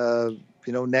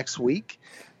 next week.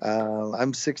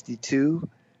 I'm 62.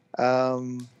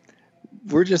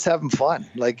 We're just having fun.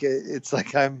 Like, it's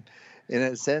like I'm in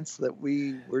a sense that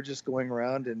we're just going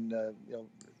around and,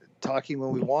 talking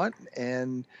when we want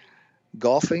and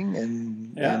golfing.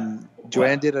 And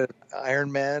Joanne did an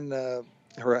Ironman,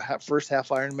 her first half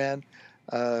Ironman,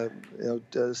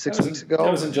 6 weeks ago.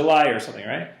 That was in July or something,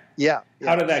 right? Yeah.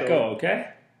 How did that go? Okay.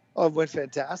 Oh, it went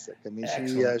fantastic. I mean,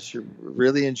 Excellent. she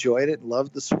really enjoyed it,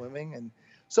 loved the swimming, and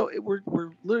so we're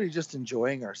literally just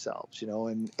enjoying ourselves,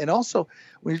 And also,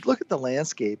 when you look at the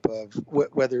landscape of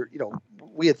whether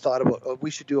we had thought about we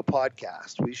should do a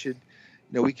podcast, we should,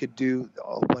 we could do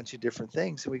a bunch of different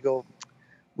things, and we go,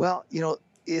 well,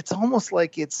 it's almost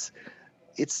like it's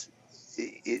a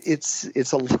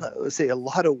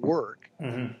lot of work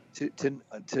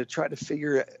to try to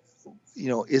figure,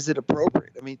 is it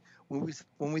appropriate? I mean, when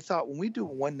we do a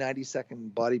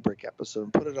 190-second Body Break episode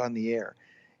and put it on the air,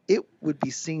 it would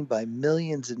be seen by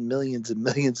millions and millions and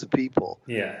millions of people.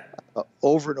 Yeah.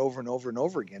 Over and over and over and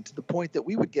over again, to the point that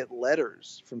we would get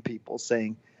letters from people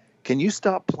saying, "Can you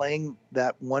stop playing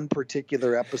that one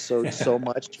particular episode so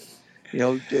much?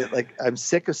 Like, I'm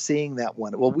sick of seeing that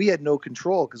one." Well, we had no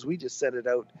control because we just sent it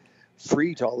out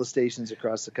free to all the stations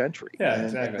across the country. Yeah, and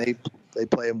exactly. They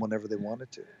play them whenever they wanted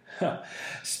to.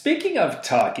 Speaking of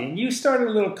talking, you started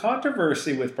a little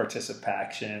controversy with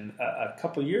Participaction a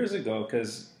couple years ago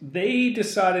because they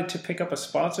decided to pick up a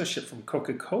sponsorship from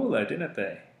Coca-Cola, didn't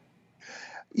they?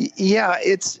 Yeah,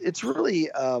 it's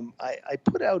really. I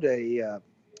put out a.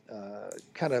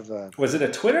 Kind of a, was it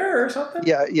a Twitter or something?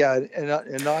 Yeah, an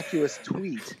innocuous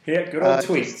tweet. Yeah, good old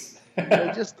tweets.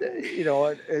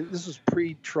 This was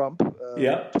pre-Trump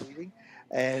tweeting,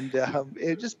 and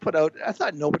it just put out. I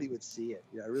thought nobody would see it.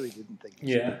 I really didn't think it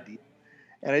was a big deal.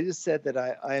 And I just said that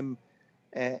I'm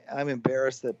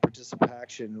embarrassed that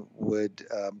Participaction would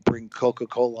bring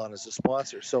Coca-Cola on as a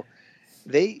sponsor. So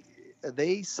they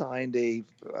signed a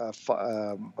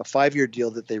 5-year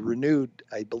deal that they renewed,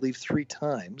 I believe, 3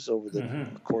 times over the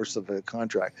course of a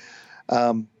contract,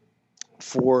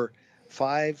 for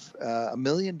 $1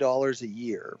 million a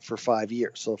year for 5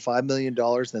 years. So $5 million,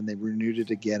 then they renewed it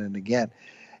again and again.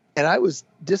 And I was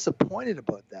disappointed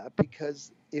about that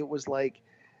because it was like,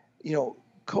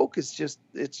 Coke is just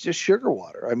sugar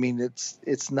water. I mean,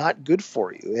 it's not good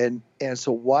for you. And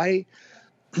so why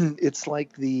it's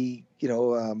like the,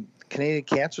 Canadian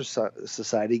Cancer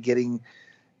Society getting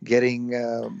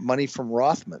money from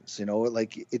Rothmans,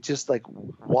 like it's just like,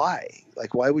 why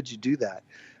would you do that?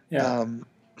 Yeah.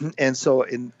 And so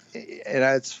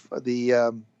it's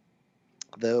the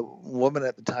woman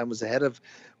at the time was the head of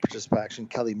Participaction,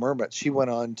 Kelly Mermet. She went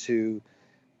on to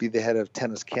be the head of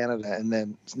Tennis Canada, and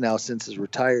then now since is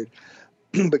retired.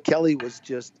 But Kelly was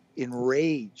just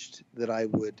enraged that I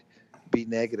would be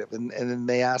negative. And then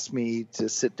they asked me to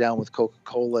sit down with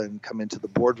Coca-Cola and come into the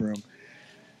boardroom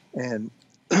and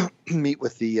meet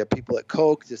with the people at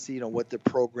Coke to see, what their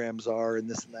programs are and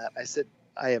this and that. I said,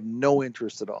 I have no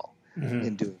interest at all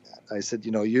in doing that. I said,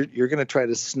 you're going to try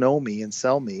to snow me and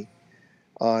sell me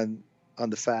on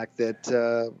the fact that,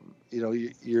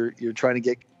 you're trying to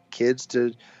get kids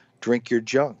to drink your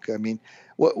junk. I mean,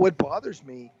 what bothers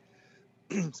me,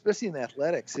 especially in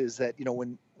athletics, is that,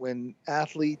 when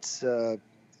athletes,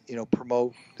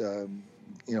 promote,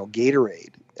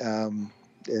 Gatorade, and,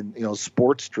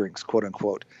 sports drinks, quote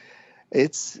unquote,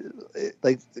 it's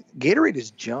like Gatorade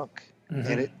is junk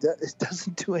and it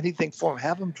doesn't do anything for them.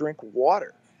 Have them drink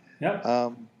water. Yeah.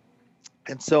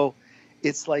 And so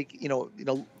it's like,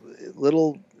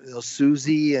 little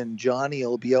Susie and Johnny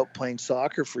will be out playing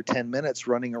soccer for 10 minutes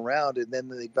running around, and then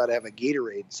they've got to have a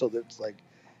Gatorade. So that's like,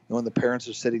 when the parents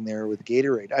are sitting there with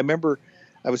Gatorade. I remember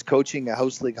I was coaching a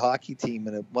house league hockey team,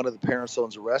 and one of the parents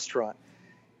owns a restaurant,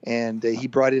 and he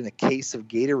brought in a case of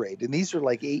Gatorade, and these are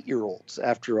like 8-year-olds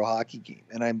after a hockey game.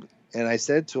 And I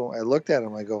said to him, I looked at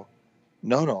him, I go,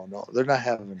 no, they're not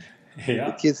having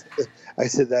the kids. I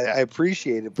said, I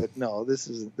appreciate it, but no, this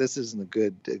isn't a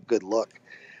good look.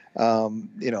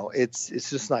 It's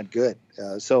just not good.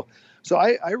 So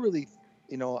I really,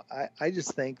 I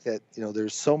just think that,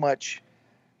 there's so much.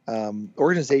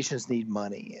 Organizations need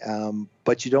money,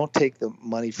 but you don't take the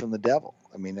money from the devil.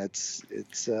 I mean, it's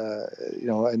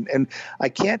and I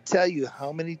can't tell you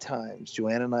how many times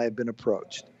Joanne and I have been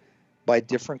approached by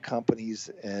different companies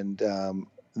and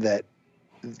that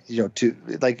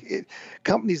to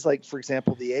companies like, for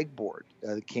example, the Egg Board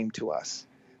came to us,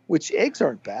 which eggs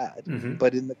aren't bad,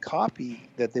 but in the copy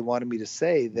that they wanted me to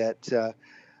say that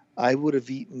I would have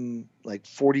eaten like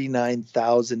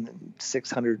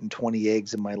 49,620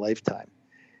 eggs in my lifetime.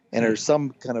 And there's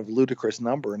some kind of ludicrous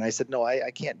number. And I said, no, I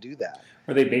can't do that.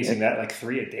 Were they basing that like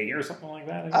 3 a day or something like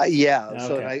that? Yeah. Okay.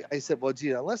 So I said, well,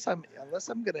 gee, unless I'm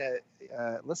gonna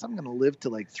live to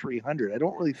like 300, I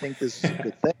don't really think this is a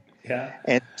good thing. Yeah.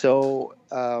 And so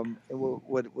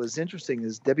what was interesting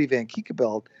is Debbie Van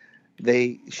Kiekebelt,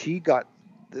 they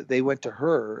went to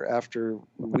her after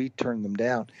we turned them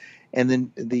down, and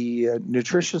then the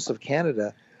Nutritionists of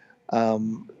Canada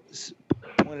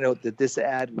pointed out that this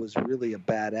ad was really a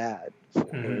bad ad.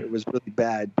 It was really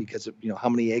bad because of how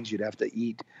many eggs you'd have to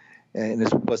eat, and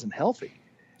this wasn't healthy.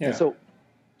 Yeah. And so,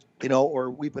 or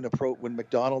we've been approached when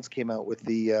McDonald's came out with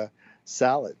the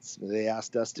salads. They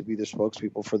asked us to be their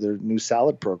spokespeople for their new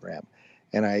salad program,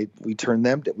 and we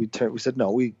said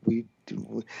no, we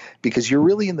because you're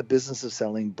really in the business of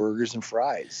selling burgers and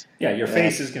fries. Yeah, your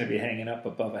face is going to be hanging up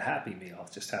above a Happy Meal.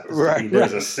 It just happens to be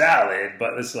there's a salad,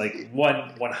 but it's like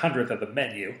 1/100th of the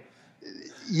menu.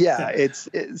 Yeah,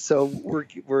 so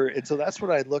that's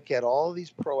what I look at. All of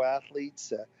these pro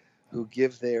athletes who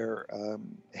give their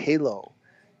halo,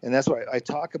 and that's why I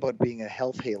talk about being a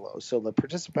health halo. So the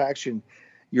participation,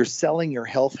 you're selling your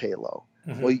health halo.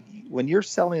 Well, when you're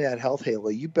selling that health halo,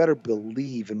 you better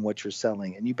believe in what you're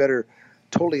selling, and you better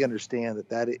totally understand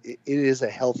that it is a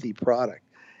healthy product.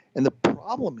 And the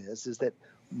problem is that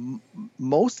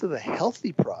most of the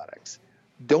healthy products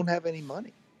don't have any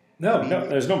money. No,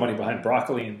 there's no money behind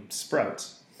broccoli and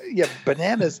sprouts. Yeah,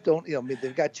 bananas don't.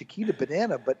 They've got Chiquita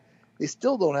banana, but they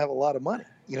still don't have a lot of money.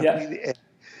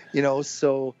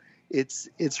 So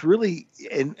it's really,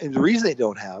 and the reason they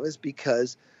don't have is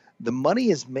because the money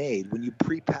is made when you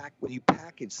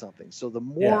package something. So the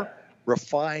more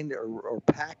refined or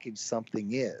packaged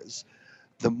something is,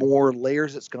 the more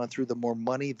layers it's gone through, the more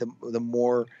money, the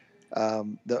more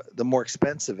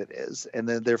expensive it is, and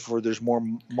then therefore there's more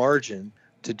margin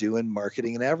to do in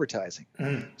marketing and advertising.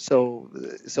 So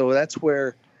that's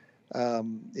where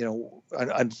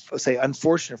say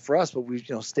unfortunate for us, but we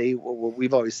stay. What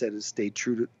we've always said is stay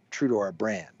true to our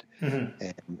brand.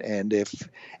 And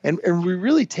we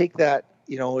really take that,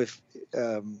 if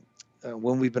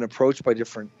when we've been approached by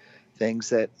different things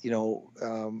that, we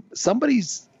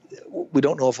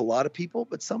don't know if a lot of people,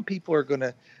 but some people are going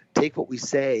to take what we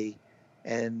say.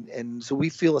 And so we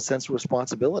feel a sense of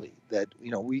responsibility that,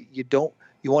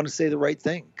 you want to say the right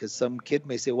thing, because some kid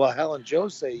may say, well, Hal and Joe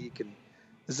say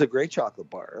this is a great chocolate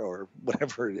bar, or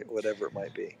whatever it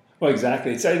might be. Well,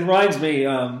 exactly. It reminds me,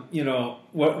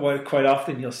 what quite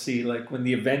often you'll see, like when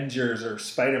the Avengers or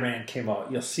Spider-Man came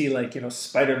out, you'll see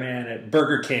Spider-Man at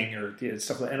Burger King or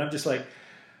stuff like that. And I'm just like,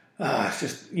 it's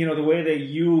just, the way they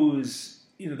use,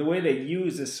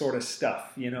 this sort of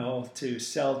stuff, to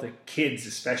sell to kids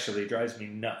especially drives me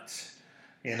nuts.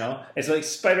 It's like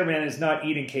Spider-Man is not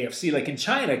eating KFC. Like in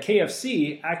China,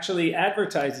 KFC actually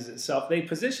advertises itself. They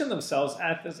position themselves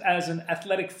as an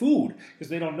athletic food because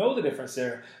they don't know the difference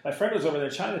there. My friend was over there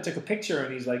in China, took a picture,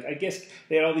 and he's like, I guess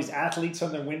they had all these athletes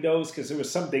on their windows because there was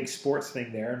some big sports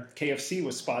thing there. KFC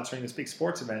was sponsoring this big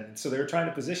sports event. And so they were trying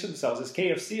to position themselves as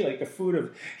KFC, like the food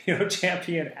of,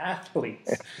 champion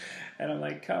athletes. And I'm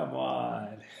like, come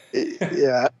on.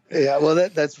 Yeah. Well,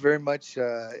 that's very much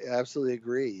absolutely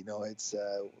agree. It's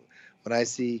when I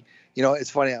see,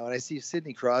 it's funny when I see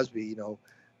Sidney Crosby,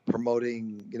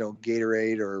 promoting,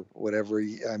 Gatorade or whatever,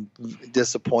 I'm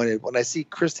disappointed. When I see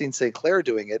Christine St. Clair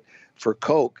doing it for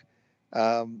Coke,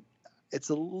 it's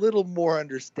a little more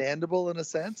understandable in a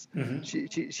sense.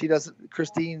 She doesn't.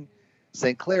 Christine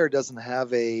St. Clair doesn't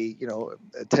have a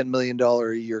 $10 million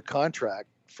a year contract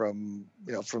from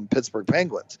Pittsburgh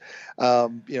Penguins.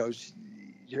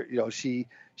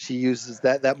 She uses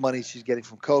that money she's getting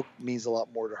from Coke means a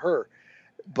lot more to her,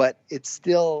 but it's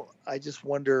still, I just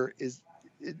wonder,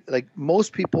 like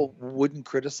most people wouldn't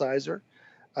criticize her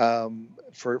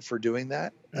for doing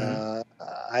that.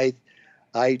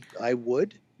 I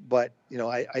would, but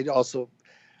I also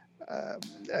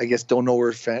I guess don't know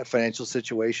her financial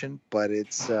situation, but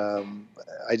it's I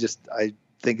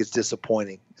think it's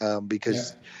disappointing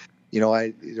because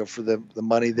for the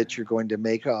money that you're going to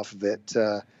make off of it,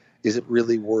 is it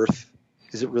really worth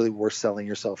selling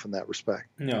yourself in that respect?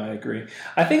 No, I agree.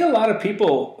 I think a lot of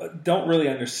people don't really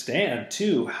understand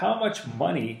too how much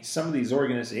money some of these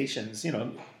organizations,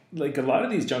 like a lot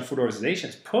of these junk food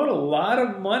organizations, put a lot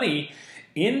of money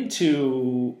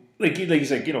into. Like you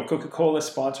said, Coca-Cola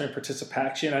sponsoring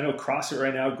participation. I know CrossFit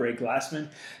right now, Greg Glassman,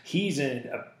 he's in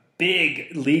a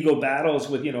big legal battles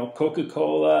with,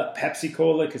 Coca-Cola,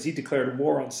 Pepsi-Cola, because he declared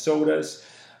war on sodas.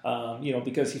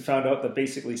 Because he found out that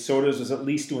basically sodas was at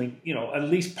least doing, at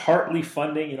least partly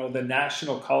funding, the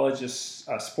National College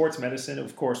of Sports Medicine,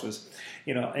 of course, was,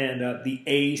 and the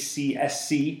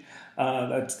ACSC,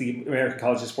 that's the American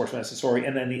College of Sports Medicine, sorry,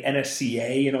 and then the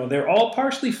NSCA, they're all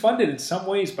partially funded in some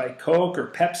ways by Coke or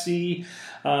Pepsi.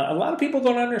 A lot of people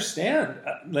don't understand,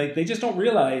 they just don't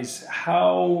realize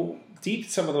how deep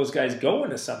some of those guys go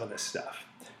into some of this stuff.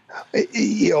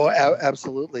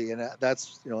 Absolutely, and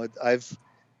that's,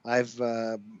 I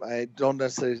don't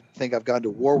necessarily think I've gone to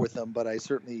war with them, but I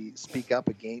certainly speak up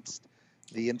against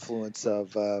the influence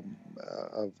of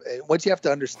what you have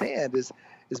to understand is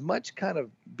as much kind of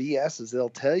BS as they'll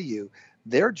tell you.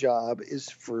 Their job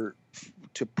is for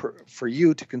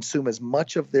you to consume as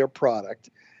much of their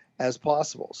product as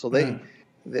possible. So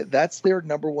that's their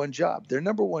number one job. Their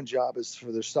number one job is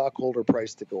for their stockholder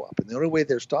price to go up, and the only way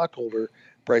their stockholder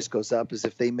price goes up is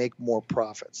if they make more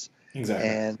profits. Exactly.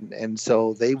 And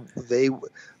so they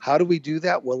how do we do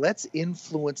that? Well, let's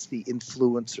influence the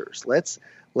influencers.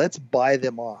 Let's buy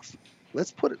them off.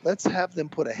 Let's have them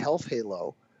put a health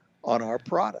halo on our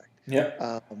product.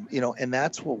 Yeah. And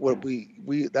that's what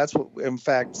that's what, in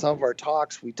fact, some of our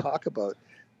talks, we talk about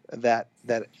that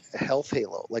health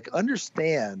halo. Like,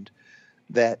 understand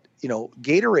that,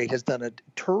 Gatorade has done a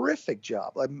terrific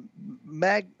job, a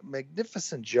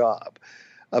magnificent job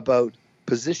about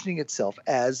positioning itself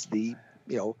as the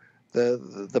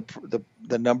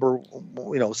number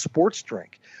sports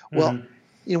drink. Well,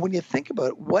 when you think about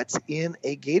it, what's in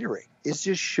a Gatorade? It's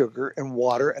just sugar and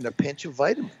water and a pinch of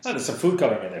vitamins. Oh, there's some food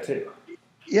coloring in there too.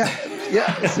 Yeah.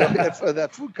 So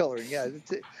that food coloring,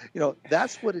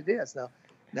 that's what it is.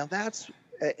 Now that's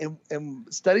and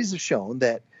studies have shown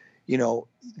that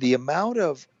the amount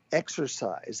of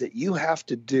exercise that you have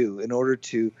to do in order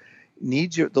to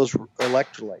need those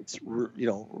electrolytes,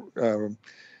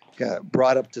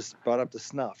 brought up to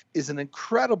snuff, is an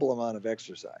incredible amount of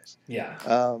exercise. Yeah.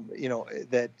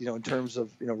 In terms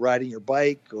of riding your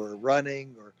bike or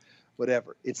running or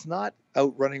whatever, it's not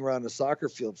out running around a soccer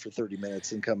field for 30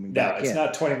 minutes and coming back in. No, it's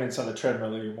not 20 minutes on the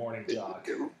treadmill or your morning jog.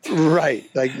 Right,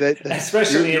 like that.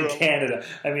 Especially in Canada.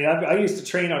 I mean, I used to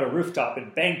train on a rooftop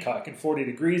in Bangkok in 40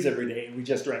 degrees every day, and we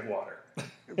just drank water.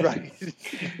 Right.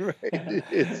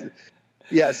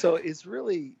 So it's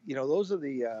really, those are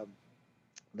the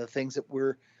things that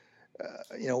we're,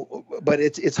 but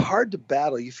it's hard to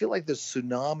battle. You feel like the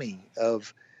tsunami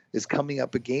is coming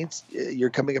up against, you're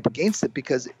coming up against it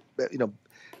because,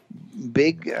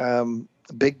 big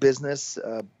business,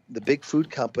 the big food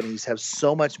companies have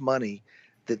so much money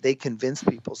that they convince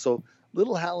people. So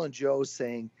little Hal and Joe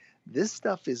saying, this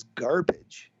stuff is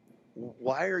garbage.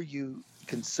 Why are you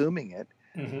consuming it?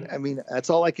 I mean, that's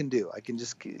all I can do. I can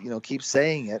just, keep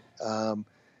saying it. And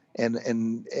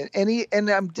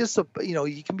I'm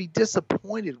you can be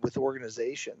disappointed with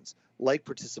organizations like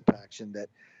Participation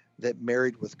that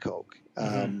married with Coke.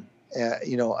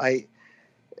 I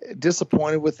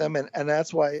disappointed with them, and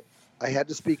that's why I had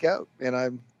to speak out. And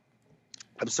I'm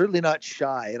certainly not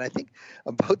shy. And I think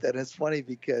about that, it's funny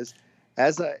because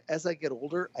as I get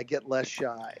older, I get less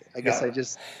shy. I guess I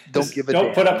just don't give a damn.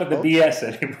 Don't put up with the BS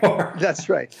anymore. That's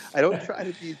right. I don't try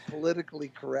to be politically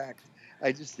correct.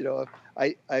 I just,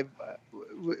 what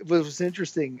was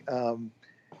interesting.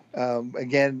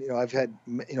 Again, I've had,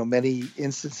 many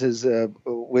instances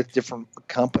with different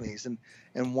companies,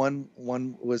 and one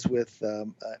was with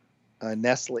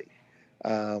Nestle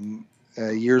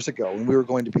years ago, and we were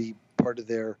going to be part of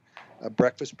their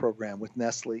breakfast program with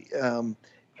Nestle.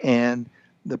 And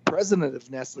the president of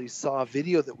Nestle saw a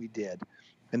video that we did,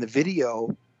 and the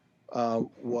video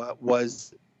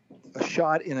was a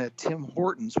shot in a Tim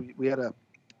Hortons. We had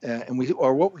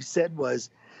what we said was,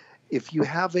 if you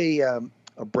have a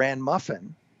bran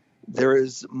muffin,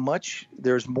 there's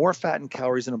more fat and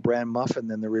calories in a bran muffin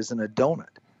than there is in a donut.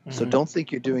 So don't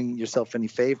think you're doing yourself any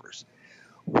favors.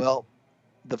 Well,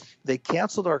 they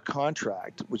canceled our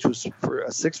contract, which was for a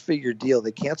 6-figure deal.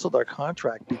 They canceled our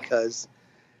contract because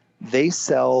they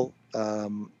sell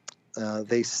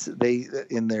they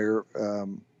in their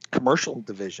commercial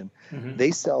division, they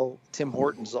sell Tim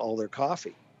Hortons all their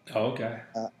coffee. Oh, okay.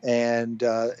 And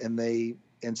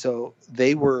so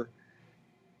they were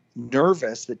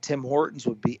nervous that Tim Hortons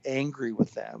would be angry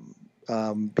with them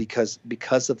because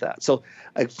of that. So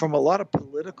from a lot of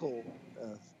political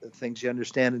things, you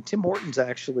understand. And Tim Hortons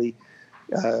actually,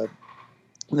 and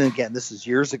again, this is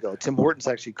years ago, Tim Hortons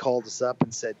actually called us up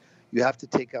and said, you have to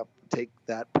take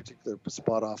that particular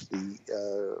spot off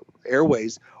the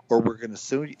airways, or we're going to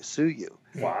sue you.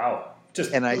 Wow.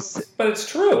 But it's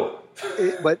true.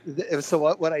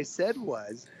 So what I said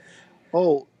was,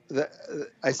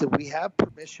 I said we have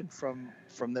permission from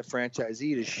the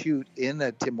franchisee to shoot in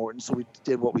a Tim Hortons, so we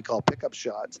did what we call pickup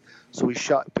shots. So we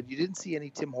shot, but you didn't see any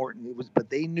Tim Hortons. But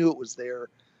they knew it was their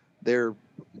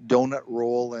donut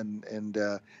roll, and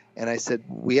I said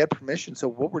we had permission. So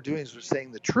what we're doing is we're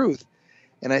saying the truth.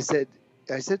 And I said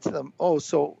to them,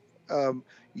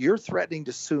 you're threatening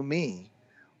to sue me.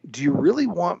 Do you really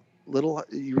want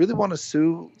to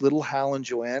sue little Hal and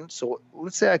Joanne? So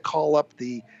let's say I call up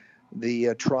the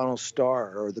Toronto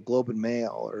Star or the Globe and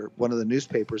Mail or one of the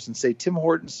newspapers and say Tim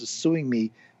Hortons is suing me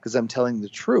because I'm telling the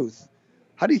truth.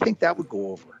 How do you think that would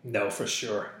go over? No, for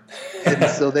sure. And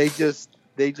so they just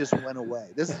went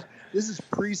away. This is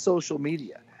pre-social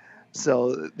media.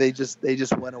 So they just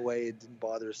went away. It didn't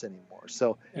bother us anymore.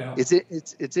 So yeah.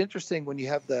 It's interesting when you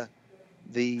have the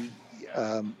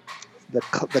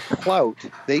clout.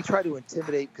 They try to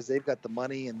intimidate because they've got the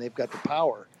money and they've got the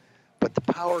power, but the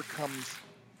power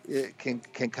can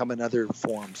come in other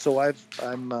forms. So I've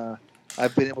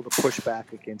been able to push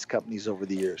back against companies over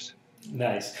the years.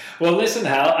 Nice. Well, listen,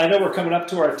 Hal, I know we're coming up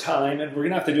to our time, and we're going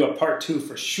to have to do a part 2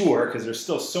 for sure because there's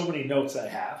still so many notes I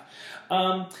have.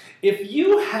 If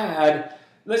you had,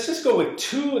 let's just go with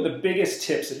 2 of the biggest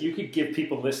tips that you could give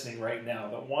people listening right now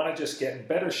that want to just get in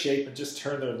better shape and just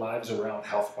turn their lives around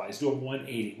health-wise, do a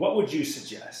 180. What would you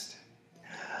suggest?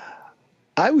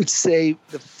 I would say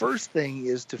the first thing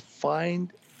is to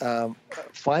find an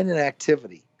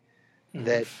activity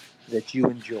that you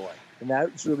enjoy. And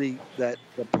that's really the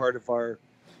part of our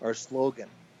slogan,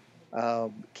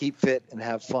 keep fit and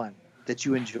have fun, that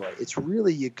you enjoy. It's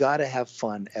really, you got to have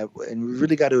fun and you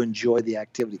really got to enjoy the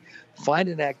activity. Find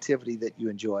an activity that you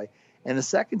enjoy. And the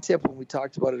second tip, when we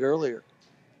talked about it earlier,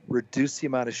 reduce the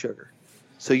amount of sugar.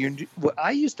 So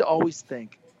I used to always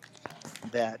think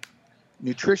that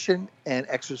nutrition and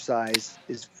exercise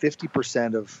is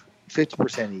 50%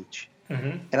 each.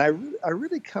 Mm-hmm. And I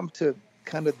really come to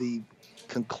kind of the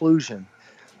conclusion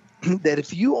that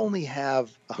if you only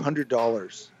have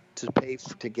 $100 to pay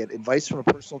to get advice from a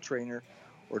personal trainer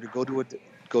or to go to a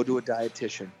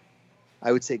dietitian,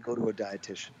 I would say go to a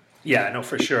dietitian. Yeah, no,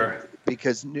 for sure.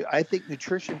 Because I think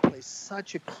nutrition plays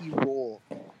such a key role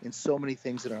in so many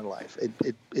things in our life.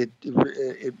 It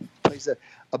plays a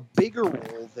bigger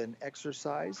role than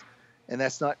exercise, and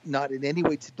that's not in any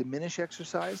way to diminish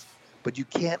exercise, but you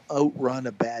can't outrun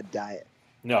a bad diet.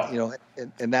 No.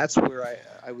 And that's where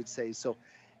I would say, so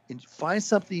find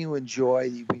something you enjoy,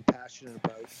 that you be passionate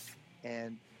about,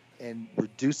 and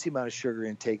reduce the amount of sugar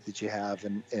intake that you have.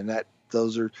 And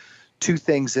those are 2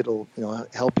 things that'll,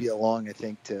 help you along, I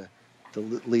think, to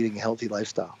leading a healthy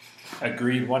lifestyle.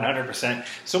 Agreed, 100%.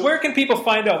 So where can people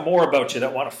find out more about you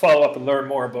that want to follow up and learn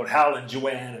more about Hal and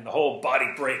Joanne and the whole Body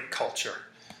Break culture?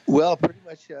 Well, pretty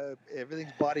much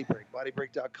everything's Body Break.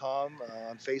 Bodybreak.com.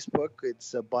 On Facebook,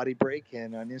 it's Body Break,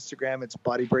 and on Instagram, it's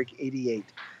Body Break 88.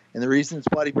 And the reason it's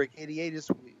Body Break 88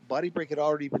 is Body Break had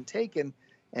already been taken,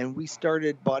 and we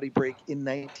started Body Break in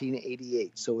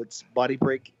 1988. So it's Body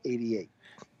Break 88.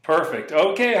 Perfect.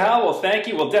 Okay, Hal. Well, thank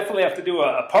you. We'll definitely have to do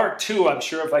a part 2, I'm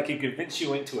sure, if I can convince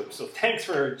you into it. So thanks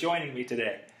for joining me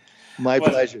today. My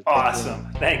pleasure.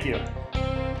 Awesome. Thank you.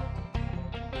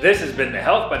 This has been the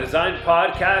Health by Design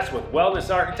podcast with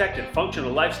wellness architect and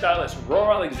functional lifestylist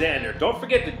Roar Alexander. Don't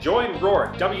forget to join Roar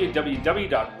at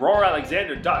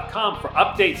www.roaralexander.com for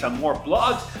updates on more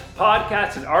blogs,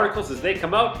 podcasts, and articles as they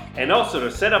come out, and also to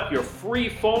set up your free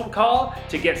phone call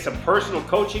to get some personal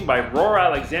coaching by Roar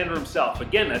Alexander himself.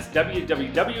 Again, that's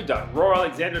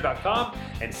www.roaralexander.com,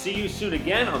 and see you soon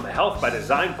again on the Health by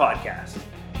Design podcast.